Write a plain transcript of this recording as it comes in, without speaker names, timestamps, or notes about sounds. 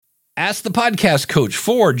Ask the Podcast Coach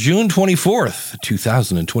for June 24th,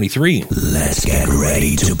 2023. Let's get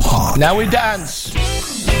ready to pod. Now we dance.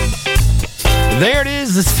 There it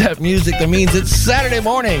is, the step music that means it's Saturday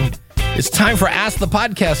morning. It's time for Ask the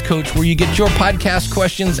Podcast Coach, where you get your podcast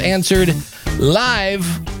questions answered live.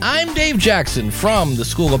 I'm Dave Jackson from the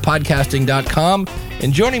School of Podcasting.com,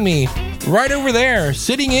 and joining me right over there,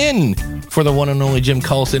 sitting in for the one and only Jim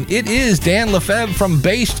Collison, it is Dan Lefebvre from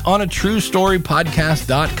Based on a True Story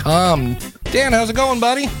Podcast.com. Dan, how's it going,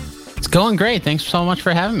 buddy? It's going great. Thanks so much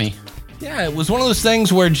for having me. Yeah, it was one of those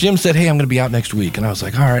things where Jim said, hey, I'm going to be out next week. And I was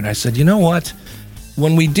like, all right. And I said, you know what?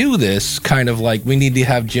 When we do this, kind of like we need to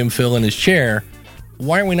have Jim fill in his chair,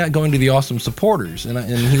 why are we not going to the awesome supporters? And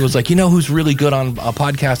he was like, you know who's really good on a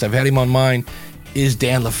podcast? I've had him on mine, is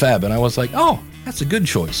Dan Lefebvre. And I was like, oh, that's a good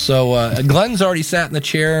choice. So Glenn's already sat in the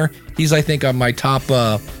chair. He's, I think, on my top.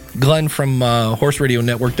 Glenn from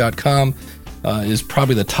horseradionetwork.com is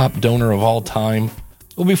probably the top donor of all time.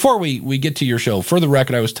 Well, before we get to your show, for the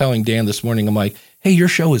record, I was telling Dan this morning, I'm like, hey, your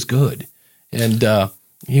show is good. And I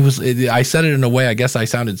said it in a way, I guess I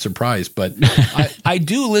sounded surprised, but I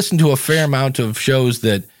do listen to a fair amount of shows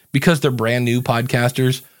that, because they're brand new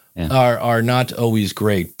podcasters, are not always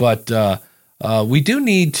great. But we do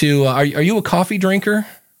need to, are you a coffee drinker?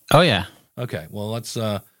 Oh, yeah. Okay, well, let's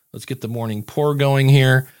get the morning pour going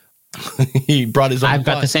here. He brought his own I've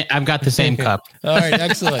got the same cup. All right,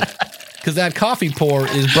 excellent. Because that coffee pour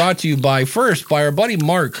is brought to you by our buddy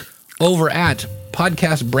Mark over at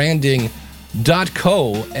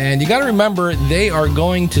podcastbranding.co. And you got to remember, they are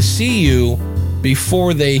going to see you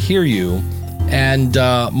before they hear you. And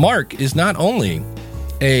Mark is not only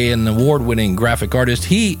an award-winning graphic artist,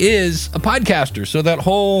 he is a podcaster. So that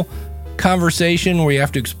whole conversation where you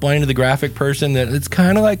have to explain to the graphic person that it's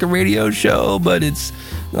kind of like a radio show, but it's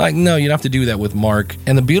like, no, you don't have to do that with Mark.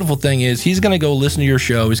 And the beautiful thing is he's going to go listen to your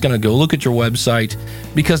show. He's going to go look at your website,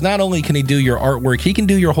 because not only can he do your artwork, he can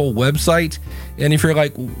do your whole website. And if you're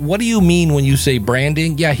like, what do you mean when you say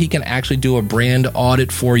branding? Yeah, he can actually do a brand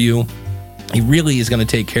audit for you. He really is going to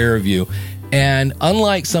take care of you. And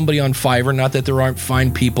unlike somebody on Fiverr, not that there aren't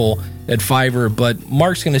fine people at Fiverr, but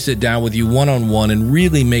Mark's going to sit down with you one-on-one and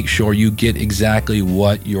really make sure you get exactly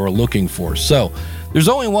what you're looking for. So there's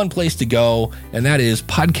only one place to go, and that is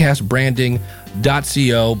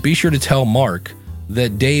podcastbranding.co. Be sure to tell Mark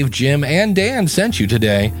that Dave, Jim, and Dan sent you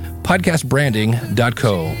today.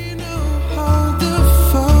 Podcastbranding.co.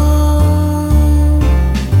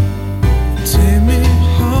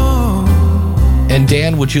 And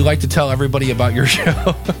Dan, would you like to tell everybody about your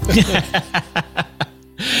show?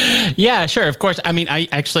 Yeah, sure. Of course. I mean, I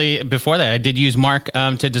actually, before that, I did use Mark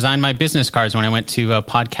to design my business cards when I went to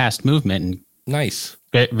Podcast Movement. And nice.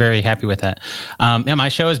 Very happy with that. My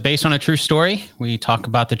show is based on a true story. We talk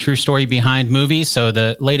about the true story behind movies. So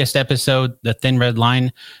the latest episode, The Thin Red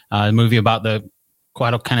Line, the movie about the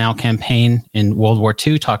Guadalcanal campaign in World War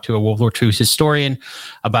II, talked to a World War II historian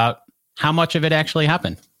about how much of it actually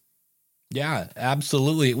happened. Yeah,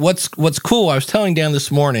 absolutely. What's cool, I was telling Dan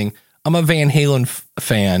this morning, I'm a Van Halen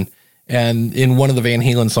fan, and in one of the Van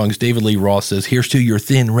Halen songs, David Lee Roth says, here's to your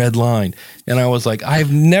thin red line. And I was like,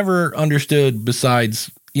 I've never understood besides,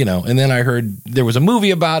 and then I heard there was a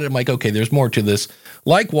movie about it. I'm like, okay, there's more to this.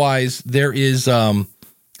 Likewise, there is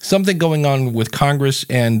something going on with Congress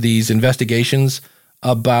and these investigations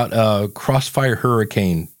about Crossfire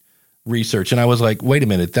Hurricane research. And I was like, wait a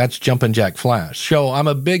minute, that's Jumpin' Jack Flash. So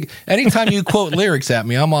anytime you quote lyrics at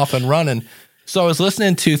me, I'm off and running. So I was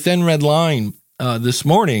listening to Thin Red Line this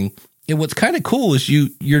morning. And what's kind of cool is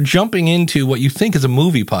you're jumping into what you think is a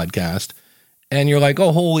movie podcast. And you're like,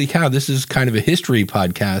 oh, holy cow, this is kind of a history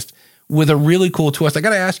podcast with a really cool twist. I got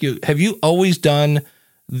to ask you, have you always done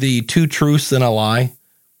the two truths and a lie?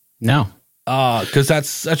 No. Because that's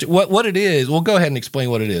such what it is. Well, go ahead and explain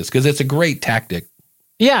what it is, because it's a great tactic.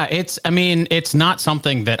 Yeah, it's not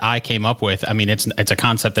something that I came up with. I mean, it's a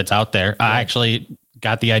concept that's out there. Yeah. I actually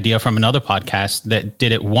got the idea from another podcast that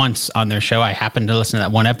did it once on their show. I happened to listen to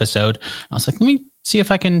that one episode. I was like, let me see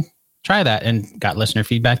if I can try that, and got listener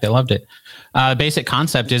feedback. They loved it. Basic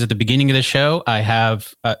concept is, at the beginning of the show, I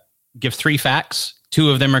have give 3 facts.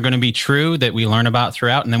 2 of them are going to be true that we learn about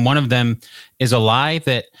throughout, and then one of them is a lie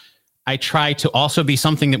that I try to also be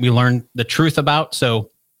something that we learn the truth about.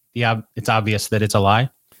 So it's obvious that it's a lie.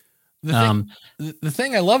 The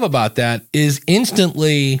thing I love about that is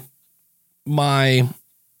instantly I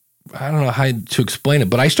don't know how to explain it,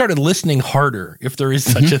 but I started listening harder, if there is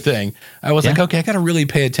such a thing. I was like, okay, I got to really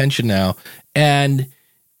pay attention now. And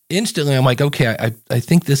instantly I'm like, okay, I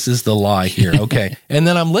think this is the lie here. Okay. And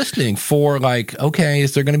then I'm listening for like, okay,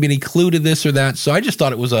 is there going to be any clue to this or that? So I just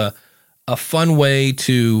thought it was a fun way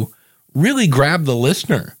to really grab the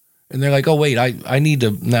listener. And they're like, oh, wait, I need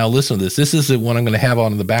to now listen to this. This isn't what I'm going to have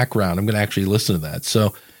on in the background. I'm going to actually listen to that.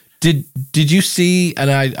 So did you see, and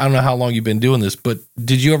I don't know how long you've been doing this, but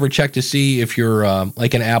did you ever check to see if you're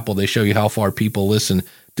like an Apple, they show you how far people listen.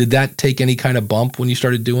 Did that take any kind of bump when you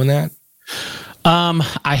started doing that?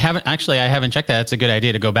 I haven't checked that. That's a good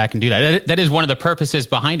idea to go back and do that. That is one of the purposes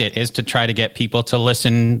behind it, is to try to get people to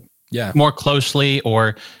listen more closely,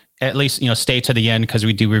 or at least, stay to the end, because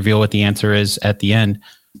we do reveal what the answer is at the end.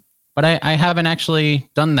 But I haven't actually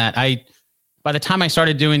done that. By the time I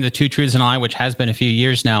started doing the Two Truths and a Lie, which has been a few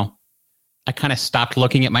years now, I kind of stopped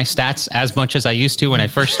looking at my stats as much as I used to when I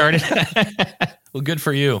first started. Well, good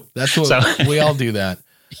for you. That's what we all do that.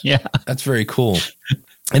 Yeah. That's very cool.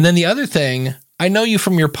 And then the other thing, I know you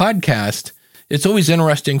from your podcast. It's always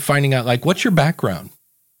interesting finding out, like, what's your background?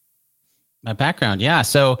 My background. Yeah.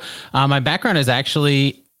 So my background is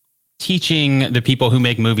actually teaching the people who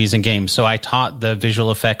make movies and games. So I taught the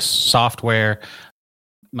visual effects software.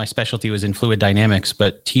 My specialty was in fluid dynamics,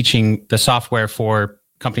 but teaching the software for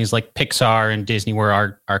companies like Pixar and Disney were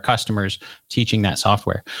our customers, teaching that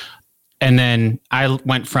software. And then I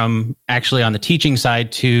went from actually on the teaching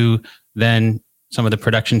side to then some of the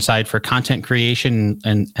production side for content creation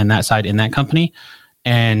and that side in that company.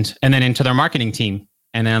 And then into their marketing team.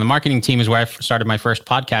 And then the marketing team is where I started my first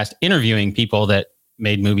podcast, interviewing people that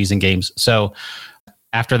made movies and games. So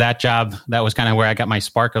after that job, that was kind of where I got my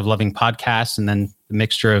spark of loving podcasts, and then the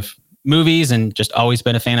mixture of movies, and just always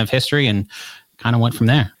been a fan of history, and kind of went from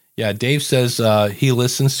there. Yeah. Dave says he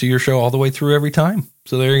listens to your show all the way through every time.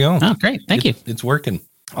 So there you go. Oh, great. Thank you. It's working.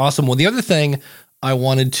 Awesome. Well, the other thing I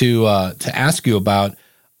wanted to ask you about,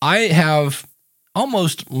 I have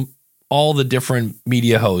almost all the different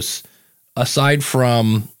media hosts, aside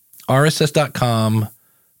from RSS.com,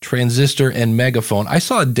 Transistor, and Megaphone. I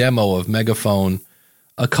saw a demo of Megaphone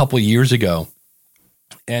a couple years ago.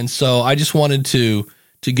 And so I just wanted to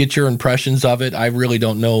get your impressions of it. I really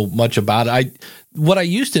don't know much about it. What I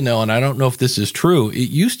used to know, and I don't know if this is true, it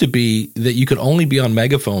used to be that you could only be on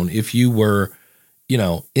Megaphone if you were,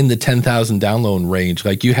 in the 10,000 download range.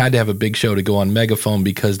 Like, you had to have a big show to go on Megaphone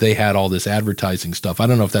because they had all this advertising stuff. I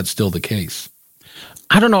don't know if that's still the case.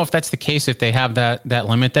 I don't know if that's the case, if they have that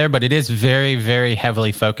limit there, but it is very, very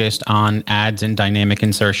heavily focused on ads and dynamic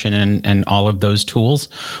insertion and all of those tools,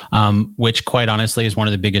 which quite honestly is one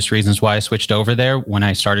of the biggest reasons why I switched over there when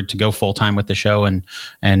I started to go full time with the show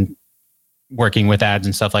and working with ads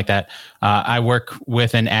and stuff like that. I work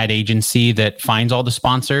with an ad agency that finds all the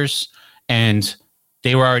sponsors, and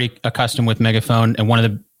they were already accustomed with Megaphone. And one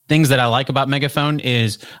of the things that I like about Megaphone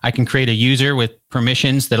is I can create a user with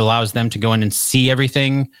permissions that allows them to go in and see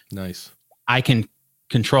everything. Nice. I can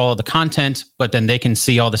control the content, but then they can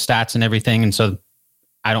see all the stats and everything. And so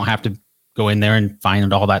I don't have to go in there and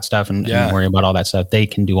find all that stuff and worry about all that stuff. They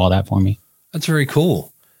can do all that for me. That's very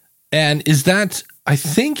cool. And is that, I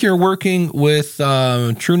think you're working with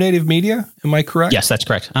True Native Media. Am I correct? Yes, that's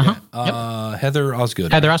correct. Uh-huh. Yeah. Heather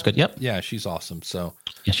Osgood. Heather Osgood. Yep. Yeah, she's awesome. So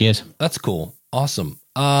yes, she is. That's cool. Awesome.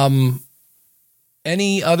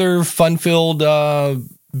 Any other fun-filled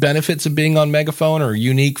benefits of being on Megaphone, or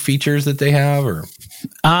unique features that they have, or?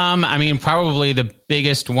 I mean, probably the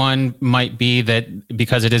biggest one might be that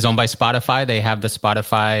because it is owned by Spotify, they have the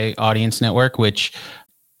Spotify Audience Network,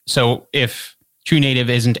 so if True Native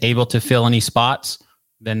isn't able to fill any spots,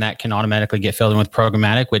 then that can automatically get filled in with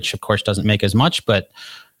programmatic, which of course doesn't make as much, but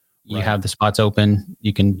you have the spots open,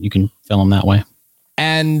 you can fill them that way.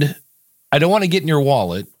 And I don't want to get in your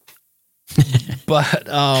wallet, but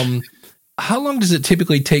how long does it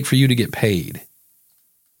typically take for you to get paid?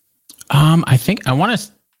 I think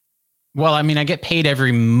I get paid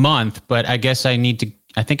every month, but I guess I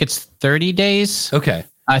think it's 30 days. Okay.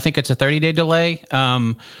 I think it's a 30-day delay.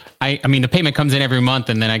 I mean, the payment comes in every month,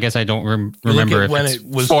 and then I guess I don't remember if it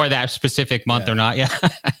was for that specific month or not. Yeah.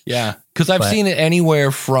 Yeah. Because I've seen it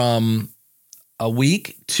anywhere from a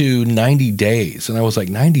week to 90 days. And I was like,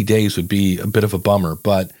 90 days would be a bit of a bummer.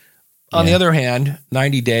 But on the other hand,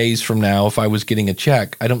 90 days from now, if I was getting a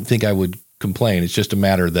check, I don't think I would complain. It's just a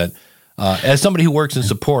matter that as somebody who works in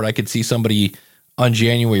support, I could see somebody on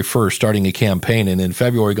January 1st starting a campaign, and in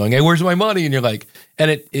February going, hey, where's my money? And you're like,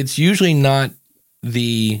 and it's usually not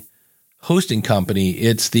the hosting company,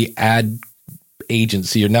 it's the ad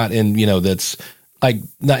agency, or not in, that's like,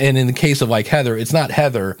 not, and in the case of like Heather, it's not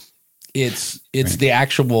Heather, it's the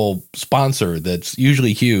actual sponsor that's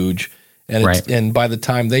usually huge. And and by the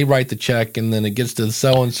time they write the check and then it gets to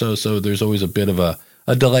so-and-so, so there's always a bit of a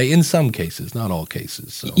delay in some cases, not all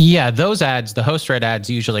cases. So. Yeah, those ads, the host-read ads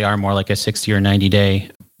usually are more like a 60 or 90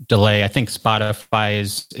 day delay. I think Spotify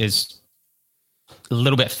is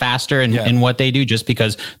little bit faster in what they do, just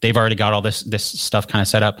because they've already got all this stuff kind of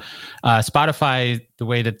set up. Spotify, the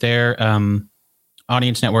way that their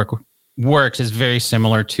audience network works is very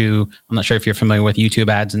similar to, I'm not sure if you're familiar with YouTube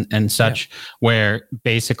ads and such, where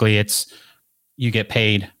basically it's, you get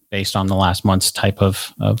paid based on the last month's type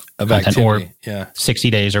of content, activity, or 60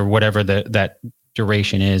 days or whatever that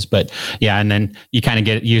duration is. But yeah, and then you kind of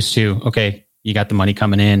get used to, okay, you got the money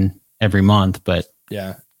coming in every month, but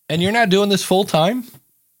yeah. And you're not doing this full time?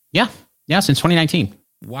 Yeah. Yeah. Since 2019.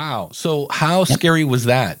 Wow. So how scary was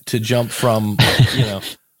that to jump from,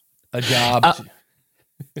 a job?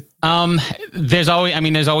 There's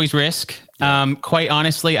always risk. Quite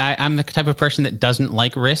honestly, I'm the type of person that doesn't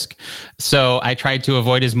like risk. So I tried to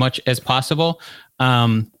avoid as much as possible. So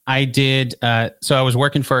I was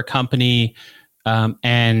working for a company,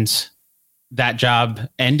 and that job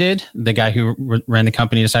ended. The guy who ran the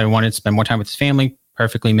company decided he wanted to spend more time with his family.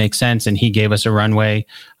 Perfectly makes sense. And he gave us a runway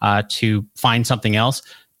to find something else.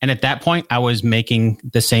 And at that point, I was making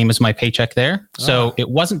the same as my paycheck there. So it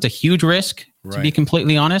wasn't a huge risk, to be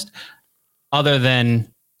completely honest, other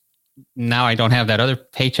than now I don't have that other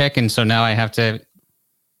paycheck. And so now I have to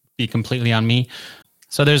be completely on me.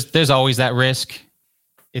 So there's always that risk.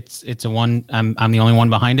 It's a one, I'm the only one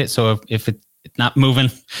behind it. So if it's not moving,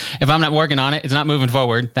 if I'm not working on it, it's not moving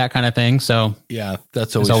forward, that kind of thing. So yeah,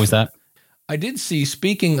 that's always that. I did see,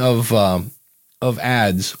 speaking of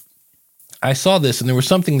ads, I saw this and there was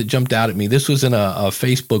something that jumped out at me. This was in a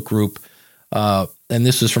Facebook group, and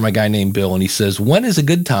this is from a guy named Bill, and he says, when is a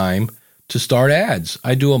good time to start ads?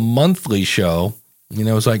 I do a monthly show.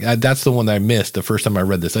 It's like, that's the one that I missed the first time I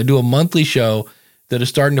read this. I do a monthly show that is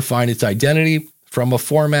starting to find its identity from a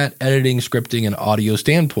format, editing, scripting, and audio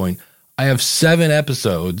standpoint. I have 7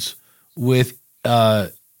 episodes with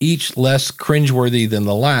each less cringeworthy than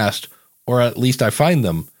the last, or at least I find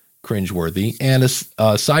them cringeworthy. And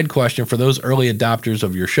a side question for those early adopters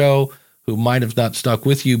of your show who might have not stuck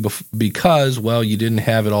with you because, well, you didn't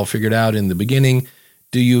have it all figured out in the beginning.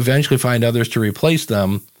 Do you eventually find others to replace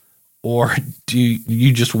them, or do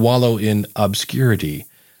you just wallow in obscurity?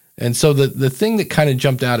 And so the thing that kind of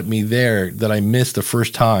jumped out at me there that I missed the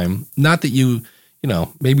first time, not that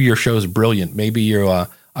maybe your show is brilliant. Maybe you're,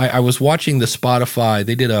 I was watching the Spotify,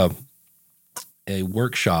 they did a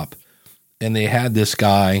workshop, and they had this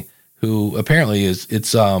guy who apparently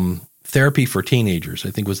it's Therapy for Teenagers, I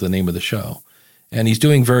think was the name of the show. And he's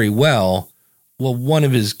doing very well. Well, one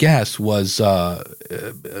of his guests was,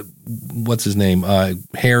 what's his name?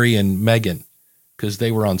 Harry and Meghan, because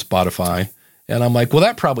they were on Spotify. And I'm like, well,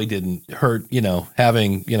 that probably didn't hurt,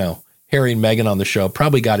 having, Harry and Meghan on the show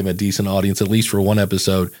probably got him a decent audience, at least for one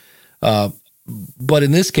episode. But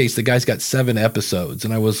in this case, the guy's got 7 episodes.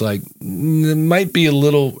 And I was like, it might be a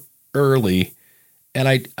little early.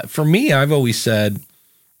 And for me, I've always said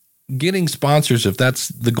getting sponsors, if that's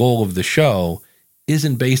the goal of the show,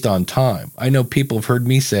 isn't based on time. I know people have heard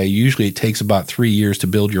me say usually it takes about 3 years to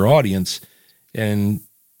build your audience, and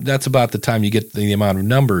that's about the time you get the amount of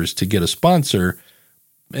numbers to get a sponsor.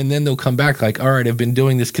 And then they'll come back like, all right, I've been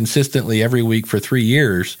doing this consistently every week for 3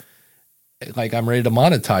 years. Like, I'm ready to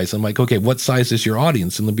monetize. I'm like, okay, what size is your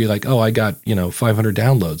audience? And they'll be like, oh, I got 500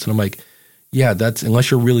 downloads. And I'm like, yeah, that's,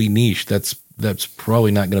 unless you're really niche, that's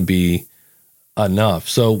probably not going to be enough.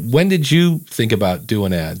 So when did you think about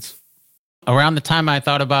doing ads? Around the time I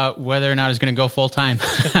thought about whether or not I was going to go full time,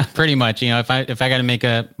 pretty much. If I got to make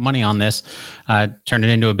money on this, turn it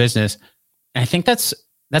into a business. And I think that's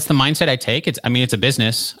the mindset I take. It's a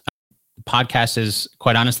business. The podcast is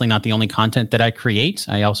quite honestly not the only content that I create.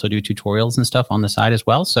 I also do tutorials and stuff on the side as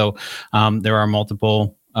well. So there are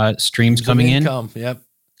multiple streams coming in. Yep.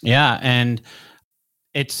 Yeah, and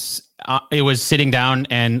it was sitting down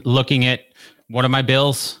and looking at, what are my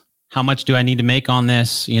bills? How much do I need to make on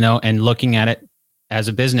this? And looking at it as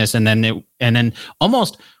a business, and then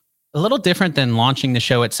almost a little different than launching the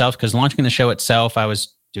show itself. Because launching the show itself, I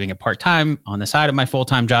was doing it part-time on the side of my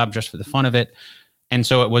full-time job just for the fun of it. And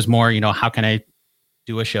so it was more, how can I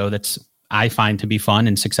do a show that's I find to be fun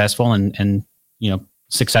and successful, and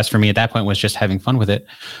success for me at that point was just having fun with it.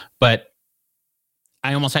 But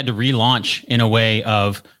I almost had to relaunch in a way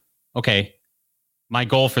of, okay, my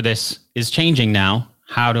goal for this is changing now.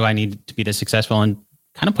 How do I need to be this successful, and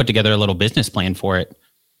kind of put together a little business plan for it?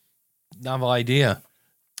 Novel idea.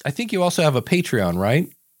 I think you also have a Patreon, right?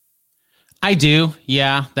 I do.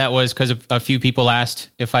 Yeah. That was because a few people asked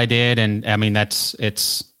if I did. And that's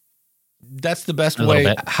the best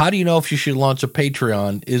way. How do you know if you should launch a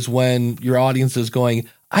Patreon is when your audience is going,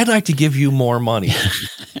 I'd like to give you more money.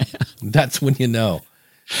 That's when you know.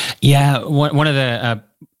 Yeah. One of the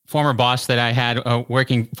former boss that I had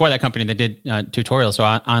working for that company that did tutorials, so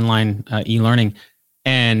online e-learning.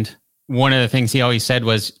 And one of the things he always said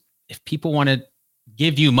was, if people want to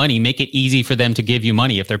give you money, make it easy for them to give you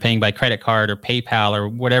money. If they're paying by credit card or PayPal or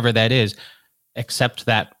whatever that is, accept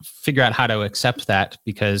that, figure out how to accept that,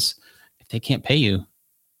 because if they can't pay you,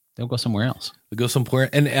 they'll go somewhere else. They'll go somewhere.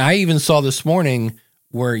 And I even saw this morning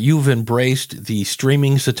where you've embraced the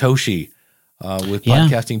streaming Satoshi with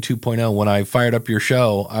Podcasting 2.0. When I fired up your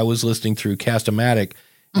show, I was listening through Cast-O-Matic,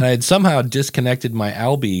 and I had somehow disconnected my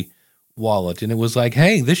Alby wallet, and it was like,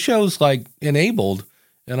 hey, this show's like enabled.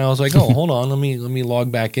 And I was like, oh, hold on, let me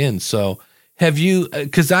log back in. So have you,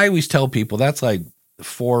 because I always tell people that's like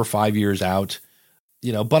 4 or 5 years out,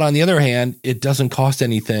 but on the other hand, it doesn't cost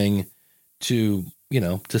anything to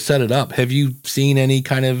set it up. Have you seen any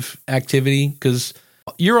kind of activity? Because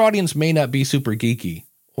your audience may not be super geeky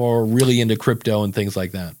or really into crypto and things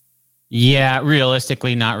like that. Yeah,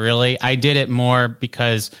 realistically, not really. I did it more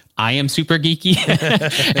because I am super geeky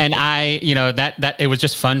and that it was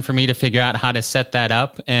just fun for me to figure out how to set that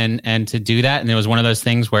up and to do that. And it was one of those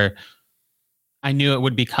things where I knew it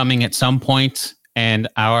would be coming at some point, and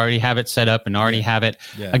I already have it set up and already have it.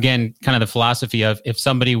 Yeah. Again, kind of the philosophy of, if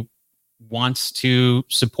somebody wants to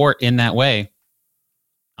support in that way,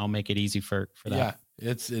 I'll make it easy for that.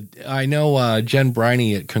 Yeah, I know Jen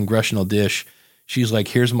Briney at Congressional Dish, she's like,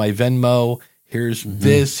 here's my Venmo, here's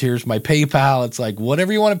this, here's my PayPal. It's like,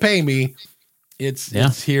 whatever you want to pay me, it's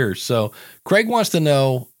here. So Craig wants to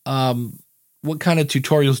know, what kind of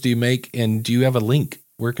tutorials do you make, and do you have a link?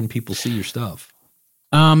 Where can people see your stuff?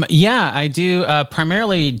 Yeah, I do.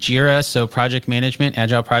 Primarily Jira, so project management,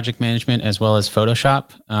 agile project management, as well as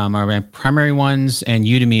Photoshop are my primary ones, and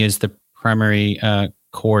Udemy is the primary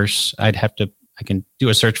course. I can do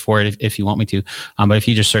a search for it if you want me to. But if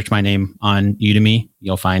you just search my name on Udemy,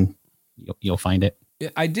 you'll find it.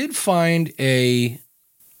 I did find a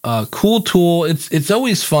cool tool. It's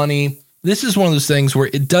always funny. This is one of those things where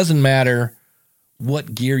it doesn't matter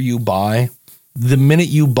what gear you buy. The minute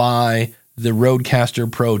you buy the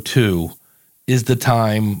Rodecaster Pro 2 is the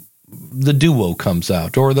time the Duo comes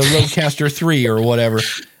out, or the Rodecaster 3 or whatever.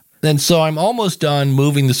 And so I'm almost done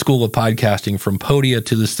moving the School of Podcasting from Podia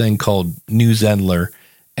to this thing called New Zenler.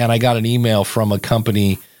 And I got an email from a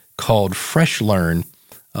company called FreshLearn.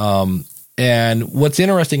 And what's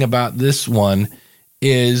interesting about this one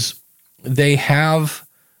is they have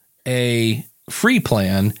a free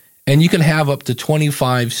plan, and you can have up to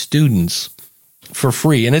 25 students for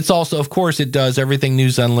free. And it's also, of course, it does everything New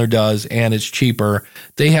Zenler does, and it's cheaper.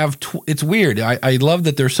 They have, it's weird. I love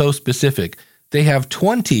that they're so specific. They have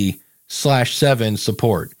 20/7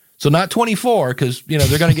 support. So not 24, because,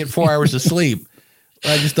 they're going to get 4 hours of sleep.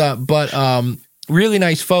 I just thought, but really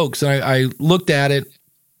nice folks. And I looked at it,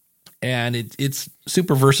 and it's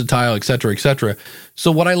super versatile, et cetera, et cetera.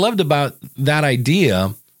 So what I loved about that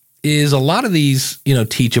idea is a lot of these,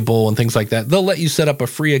 Teachable and things like that, they'll let you set up a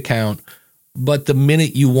free account, but the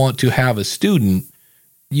minute you want to have a student,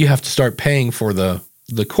 you have to start paying for the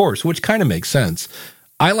course, which kind of makes sense.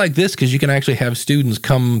 I like this because you can actually have students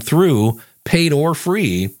come through, paid or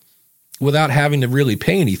free, without having to really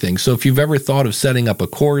pay anything. So if you've ever thought of setting up a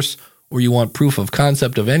course, or you want proof of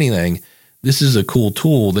concept of anything, this is a cool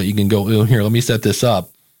tool that you can go, oh, here, let me set this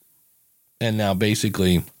up. And now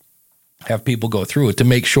basically have people go through it to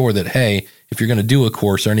make sure that, hey, if you're going to do a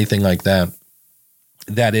course or anything like that,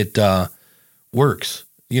 that it works.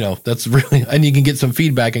 That's really, and you can get some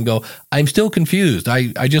feedback and go, I'm still confused.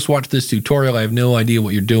 I just watched this tutorial. I have no idea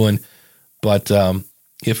what you're doing. But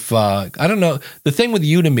if, I don't know, the thing with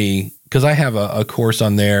Udemy, because I have a course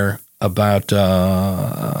on there about,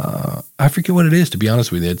 I forget what it is, to be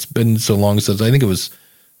honest with you. It's been so long since, I think it was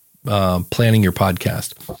planning your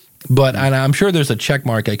podcast. But and I'm sure there's a check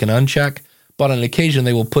mark I can uncheck, but on occasion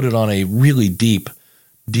they will put it on a really deep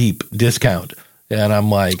discount. And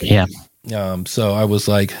I'm like, yeah. So I was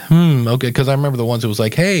like, okay, because I remember the ones that was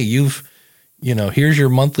like, hey, here's your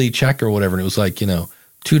monthly check or whatever. And it was like,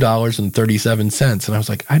 $2.37. And I was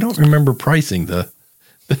like, I don't remember pricing that.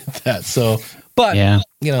 So, but yeah,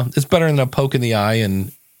 it's better than a poke in the eye,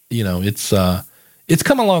 and it's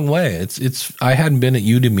come a long way. I hadn't been at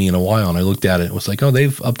Udemy in a while, and I looked at it. It was like, oh,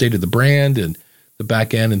 they've updated the brand and the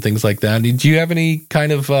back end and things like that. Do you have any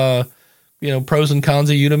kind of pros and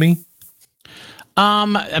cons of Udemy?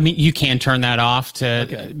 I mean, you can turn that off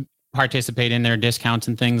to participate in their discounts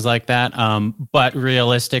and things like that. But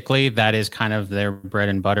realistically, that is kind of their bread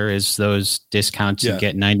and butter, is those discounts. You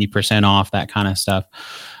get 90% off, that kind of stuff.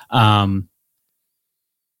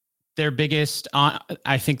 Their biggest,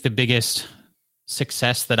 I think the biggest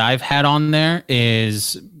success that I've had on there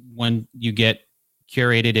is when you get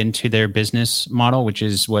curated into their business model, which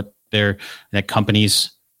is what that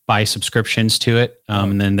companies buy subscriptions to it,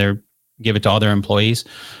 and then they give it to all their employees.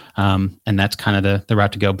 And that's kind of the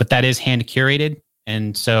route to go. But that is hand curated.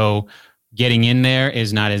 And so getting in there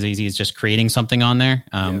is not as easy as just creating something on there.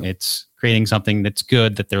 It's creating something that's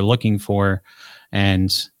good, that they're looking for, and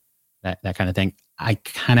that kind of thing. I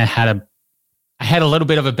kind of had a little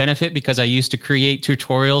bit of a benefit because I used to create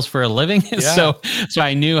tutorials for a living. So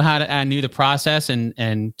I knew I knew the process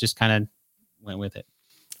and just kind of went with it.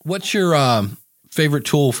 What's your favorite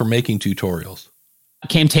tool for making tutorials?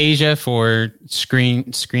 Camtasia for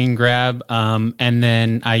screen grab. And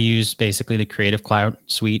then I use basically the Creative Cloud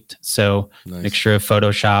suite. So mixture of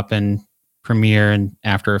Photoshop and Premiere and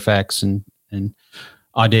After Effects and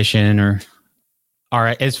Audition all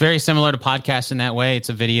right. It's very similar to podcasts in that way. It's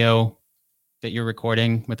a video that you're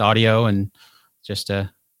recording with audio and just a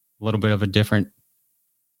little bit of a different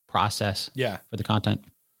process for the content.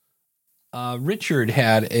 Richard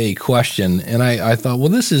had a question, and I thought, well,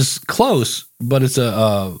 this is close, but it's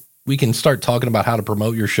we can start talking about how to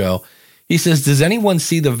promote your show. He says, does anyone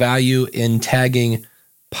see the value in tagging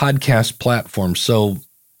podcast platforms? So,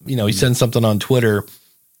 he sends something on Twitter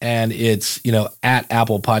and it's, at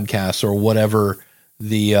Apple Podcasts or whatever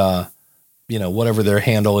whatever their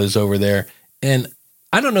handle is over there. And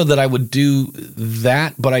I don't know that I would do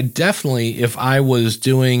that, but I definitely, if I was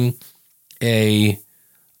doing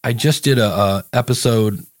I just did a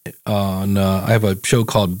episode on, I have a show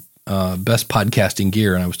called Best Podcasting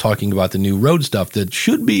Gear, and I was talking about the new Rode stuff that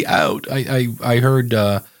should be out. I heard,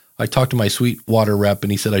 I talked to my Sweetwater rep,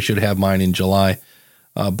 and he said I should have mine in July.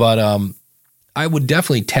 But I would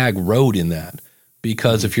definitely tag Rode in that,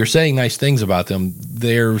 because if you're saying nice things about them,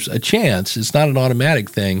 there's a chance, it's not an automatic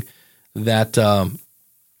thing, that,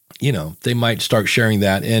 they might start sharing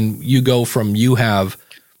that. And you go from, you have,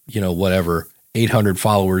 800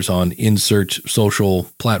 followers on insert social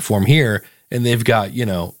platform here, and they've got,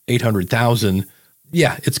 800,000.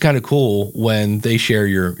 Yeah, it's kind of cool when they share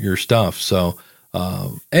your stuff. So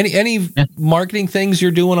any marketing things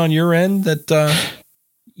you're doing on your end that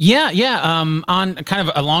on kind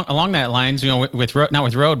of along that lines, with not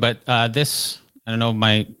with Rode, but this, I don't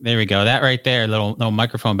know, there we go. That right there, little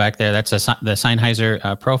microphone back there, that's the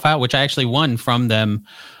Sennheiser profile, which I actually won from them.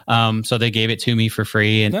 So they gave it to me for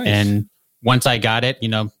free, and once I got it,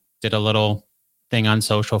 did a little thing on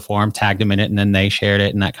social for them, tagged them in it, and then they shared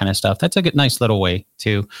it and that kind of stuff. That's a good, nice little way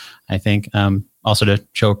too, I think, also to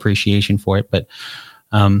show appreciation for it. But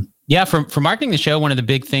for marketing the show, one of the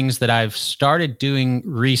big things that I've started doing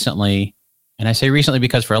recently, and I say recently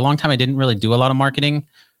because for a long time I didn't really do a lot of marketing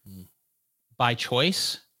by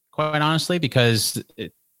choice, quite honestly, because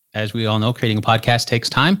as we all know, creating a podcast takes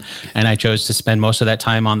time. And I chose to spend most of that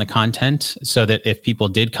time on the content so that if people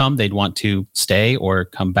did come, they'd want to stay or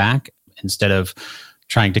come back instead of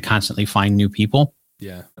trying to constantly find new people.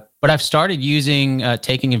 Yeah. But I've started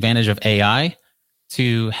taking advantage of AI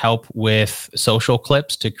to help with social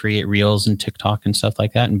clips, to create reels and TikTok and stuff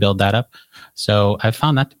like that and build that up. So I've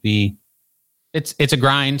found that to be, it's a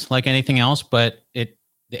grind like anything else, but the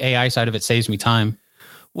AI side of it saves me time.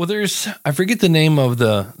 Well, I forget the name of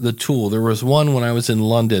the tool. There was one when I was in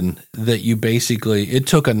London that it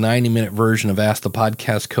took a 90-minute version of Ask the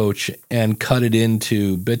Podcast Coach and cut it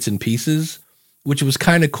into bits and pieces, which was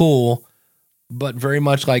kind of cool, but very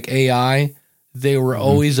much like AI, they were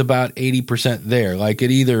always about 80% there. Like it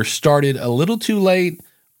either started a little too late,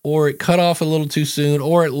 or it cut off a little too soon,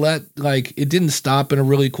 or it didn't stop in a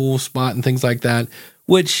really cool spot and things like that,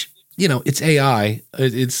 which, it's AI.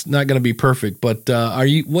 It's not going to be perfect, but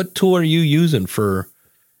what tool are you using to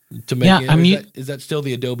make it? Is that still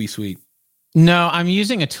the Adobe suite? No, I'm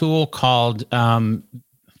using a tool called,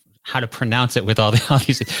 how to pronounce it with all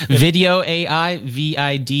these Video AI,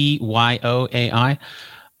 Vidyo AI.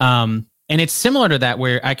 And it's similar to that,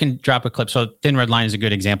 where I can drop a clip. So Thin Red Line is a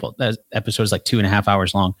good example. That episode is like 2.5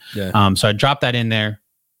 hours long. Yeah. So I drop that in there.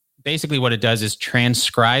 Basically what it does is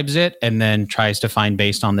transcribes it and then tries to find,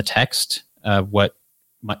 based on the text, what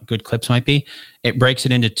good clips might be. It breaks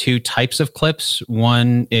it into two types of clips.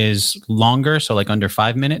 One is longer, so like under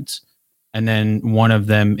 5 minutes. And then one of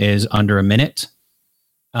them is under a minute.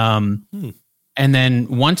 And then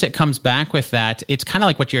once it comes back with that, it's kind of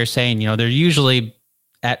like what you're saying, they're usually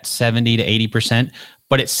at 70 to 80%,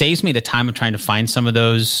 but it saves me the time of trying to find some of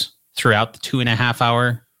those throughout the 2.5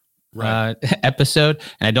 hour episode.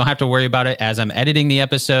 And I don't have to worry about it as I'm editing the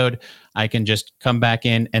episode. I can just come back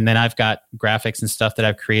in, and then I've got graphics and stuff that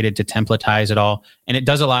I've created to templatize it all. And it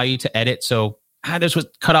does allow you to edit. So this was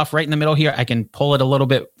cut off right in the middle here. I can pull it a little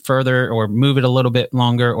bit further or move it a little bit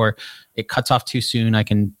longer, or it cuts off too soon. I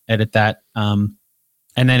can edit that.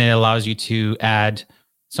 And then it allows you to add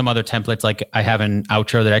some other templates. Like I have an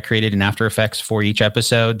outro that I created in After Effects for each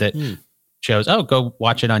episode that shows, oh, go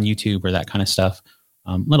watch it on YouTube or that kind of stuff.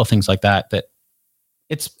 Little things like that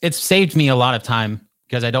it's saved me a lot of time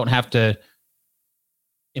because I don't have to,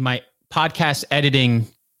 in my podcast editing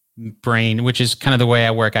brain, which is kind of the way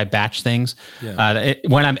I work, I batch things. Yeah.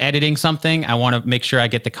 When I'm editing something, I want to make sure I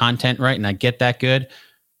get the content right and I get that good.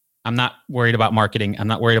 I'm not worried about marketing. I'm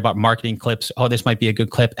not worried about marketing clips. Oh, this might be a good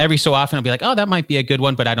clip. Every so often I'll be like, oh, that might be a good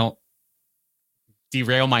one, but I don't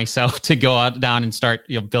derail myself to go out down and start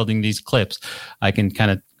building these clips. I can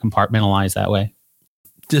kind of compartmentalize that way.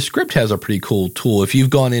 Descript has a pretty cool tool. If you've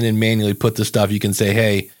gone in and manually put the stuff, you can say,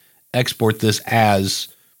 hey, export this as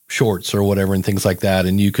shorts or whatever and things like that.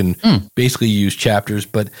 And you can basically use chapters.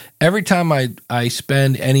 But every time I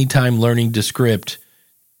spend any time learning Descript,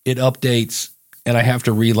 it updates and I have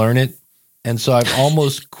to relearn it. And so I've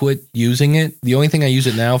almost quit using it. The only thing I use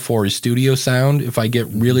it now for is studio sound if I get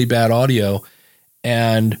really bad audio.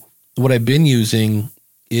 And what I've been using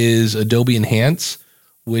is Adobe Enhance,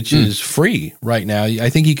 which is free right now. I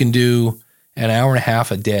think you can do an hour and a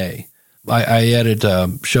half a day. I edit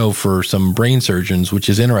a show for some brain surgeons, which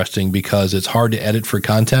is interesting because it's hard to edit for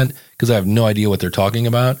content because I have no idea what they're talking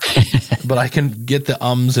about. But I can get the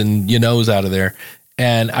ums and you-knows out of there.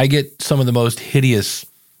 And I get some of the most hideous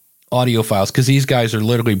audio files because these guys are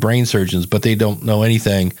literally brain surgeons, but they don't know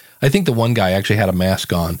anything. I think the one guy actually had a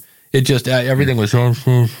mask on. It just, everything was, I'm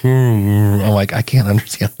like, I can't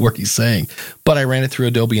understand what he's saying. But I ran it through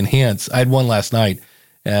Adobe Enhance. I had one last night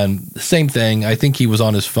and the same thing. I think he was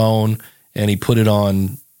on his phone and he put it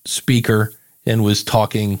on speaker and was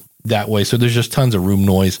talking that way. So there's just tons of room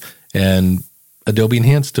noise. And Adobe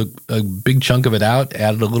Enhance took a big chunk of it out,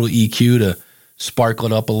 added a little EQ to sparkle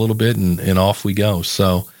it up a little bit, and off we go.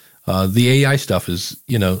 So the AI stuff is,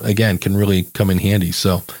 again, can really come in handy.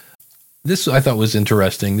 So this I thought was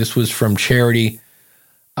interesting. This was from Charity.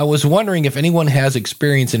 I was wondering if anyone has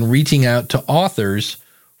experience in reaching out to authors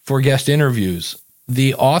for guest interviews.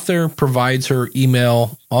 The author provides her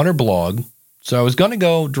email on her blog. So I was going to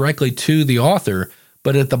go directly to the author,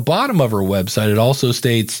 but at the bottom of her website, it also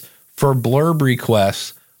states, for blurb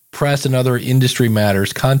requests, press and other industry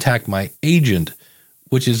matters, contact my agent,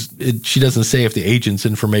 which is, she doesn't say if the agent's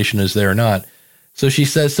information is there or not. So she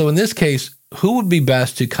says, so in this case, who would be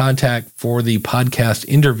best to contact for the podcast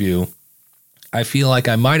interview? I feel like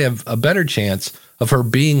I might have a better chance of her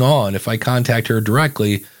being on if I contact her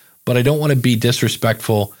directly, but I don't want to be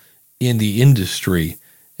disrespectful in the industry.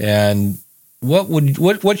 And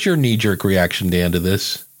what's your knee-jerk reaction, Dan, to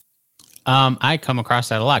this? I come across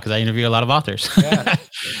that a lot because I interview a lot of authors. Yeah.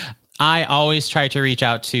 I always try to reach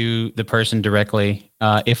out to the person directly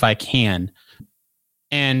if I can.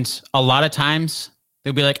 And a lot of times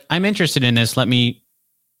they'll be like, I'm interested in this. Let me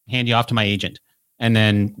hand you off to my agent. And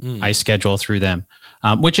then I schedule through them,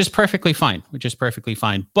 which is perfectly fine,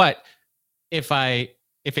 But if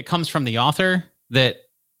it comes from the author that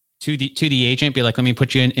to the agent, be like, let me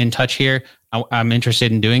put you in touch here. I'm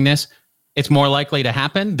interested in doing this. It's more likely to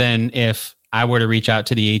happen than if I were to reach out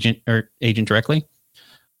to the agent directly.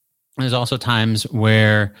 There's also times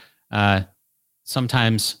where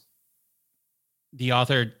sometimes the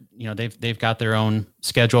author, they've got their own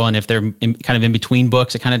schedule, and if they're kind of in between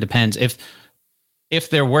books, it kind of depends. If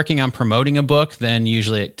they're working on promoting a book, then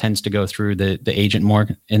usually it tends to go through the agent more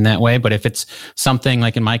in that way. But if it's something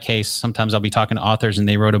like in my case, sometimes I'll be talking to authors and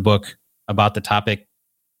they wrote a book about the topic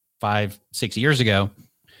 5-6 years ago.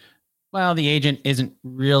 Well, the agent isn't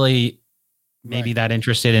really maybe that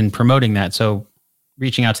interested in promoting that. So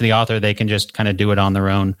reaching out to the author, they can just kind of do it on their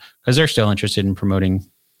own because they're still interested in promoting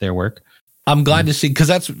their work. I'm glad to see, because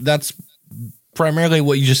that's primarily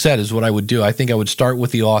what you just said is what I would do. I think I would start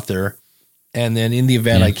with the author, and then in the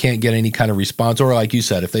event I can't get any kind of response, or like you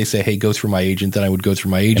said, if they say, hey, go through my agent, then I would go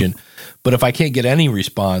through my agent. But if I can't get any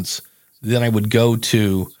response, then I would go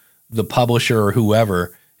to the publisher or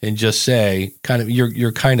whoever and just say, kind of,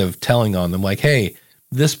 you're kind of telling on them like, hey,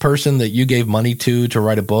 this person that you gave money to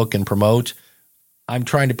write a book and promote, I'm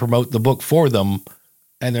trying to promote the book for them,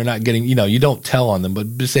 and they're not getting, you don't tell on them,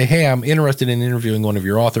 but just say, hey, I'm interested in interviewing one of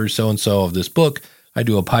your authors, so-and-so of this book. I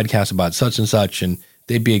do a podcast about such and such, and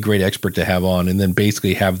they'd be a great expert to have on. And then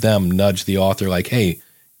basically have them nudge the author like, hey,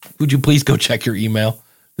 would you please go check your email?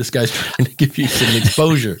 This guy's trying to give you some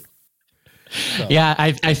exposure. So. Yeah,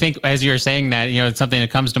 I think as you're saying that, something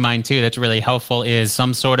that comes to mind too that's really helpful is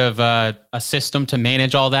some sort of a system to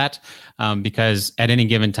manage all that. Because at any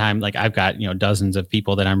given time, like I've got, dozens of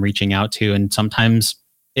people that I'm reaching out to, and sometimes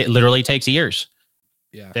it literally takes years.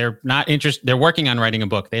 Yeah. They're not interested. They're working on writing a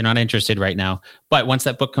book. They're not interested right now. But once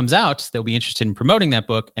that book comes out, they'll be interested in promoting that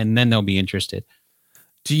book, and then they'll be interested.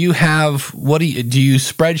 Do you have, do you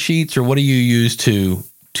use spreadsheets, or what do you use to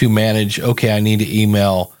manage? Okay, I need to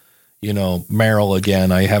email, Meryl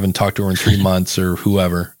again. I haven't talked to her in 3 months, or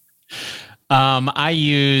whoever. I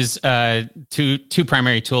use two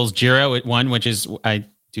primary tools. Jira, one, which is I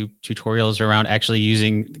do tutorials around actually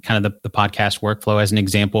using kind of the podcast workflow as an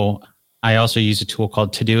example. I also use a tool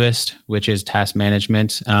called Todoist, which is task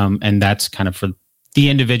management. And that's kind of for the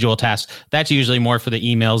individual tasks. That's usually more for the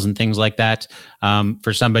emails and things like that.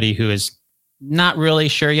 For somebody who is not really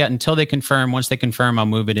sure yet until they confirm. Once they confirm, I'll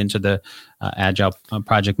move it into the Agile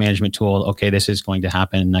project management tool. Okay, this is going to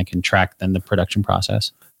happen, and I can track then the production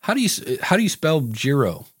process. How do you spell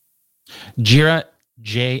Jiro? Jira,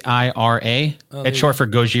 Jira. It's short for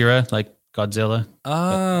Gojira, like Godzilla.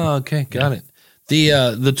 Oh, okay, got it.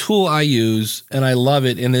 The tool I use, and I love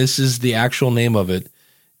it, and this is the actual name of it,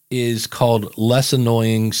 is called Less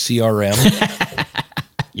Annoying CRM.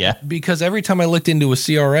 Yeah. Because every time I looked into a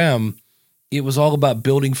CRM, it was all about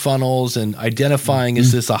building funnels and identifying,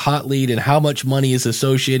 is this a hot lead, and how much money is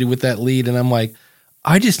associated with that lead. And I'm like,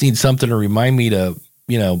 I just need something to remind me to,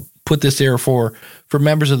 put this there for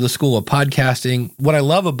members of the School of Podcasting. What I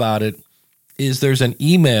love about it is there's an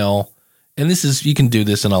email. And you can do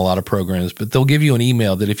this in a lot of programs, but they'll give you an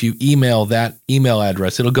email that if you email that email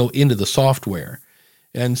address, it'll go into the software.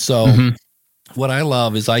 And so what I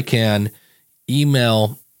love is I can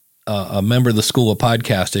email a member of the School of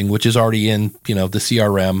Podcasting, which is already in, the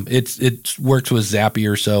CRM. It works with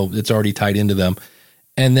Zapier, so it's already tied into them.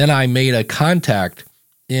 And then I made a contact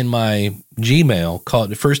in my Gmail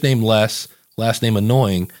called first name Les, last name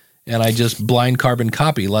Annoying. And I just blind carbon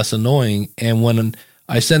copy Less Annoying. And when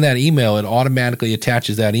I send that email, it automatically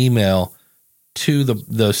attaches that email to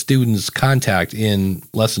the student's contact in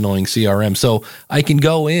Less Annoying CRM. So I can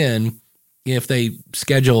go in, if they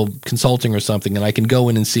schedule consulting or something, and I can go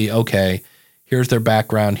in and see, okay, here's their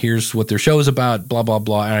background, here's what their show is about, blah, blah,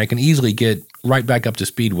 blah. And I can easily get right back up to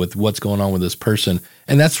speed with what's going on with this person.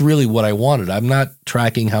 And that's really what I wanted. I'm not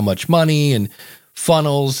tracking how much money and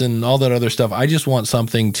funnels and all that other stuff. I just want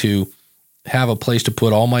something to have a place to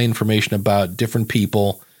put all my information about different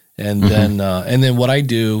people. And then what I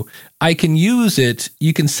do, I can use it.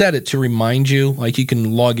 You can set it to remind you, like you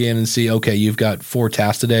can log in and see, okay, you've got 4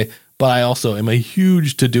 tasks today, but I also am a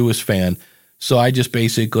huge Todoist fan. So I just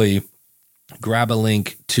basically grab a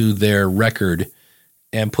link to their record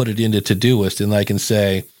and put it into Todoist. And I can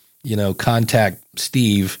say, contact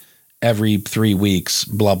Steve every 3 weeks,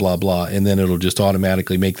 blah, blah, blah. And then it'll just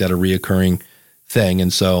automatically make that a reoccurring thing.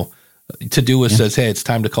 And so Todoist says, hey, it's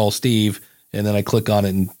time to call Steve. And then I click on it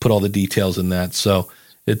and put all the details in that. So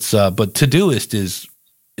it's, but Todoist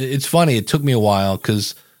it's funny. It took me a while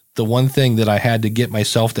because the one thing that I had to get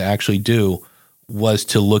myself to actually do was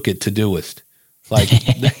to look at Todoist. Like,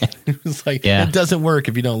 it was like, It doesn't work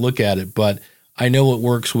if you don't look at it, but I know it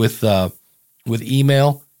works with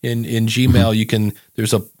email in Gmail.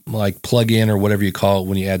 There's a like plug-in or whatever you call it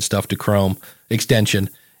when you add stuff to Chrome extension.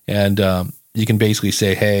 And, you can basically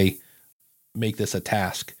say, hey, make this a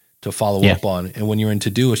task to follow up on. And when you're in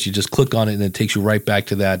Todoist, you just click on it and it takes you right back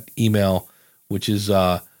to that email, which is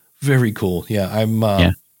very cool.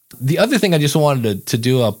 Yeah, the other thing I just wanted to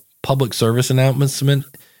do a public service announcement.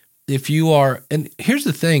 If you are, and here's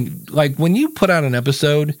the thing, like when you put out an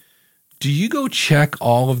episode, do you go check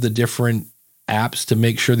all of the different apps to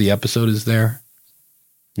make sure the episode is there?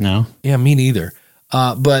 No. Yeah, me neither.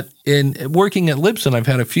 But in working at Libsyn, I've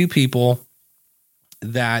had a few people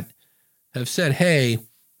that have said, hey,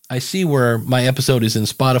 I see where my episode is in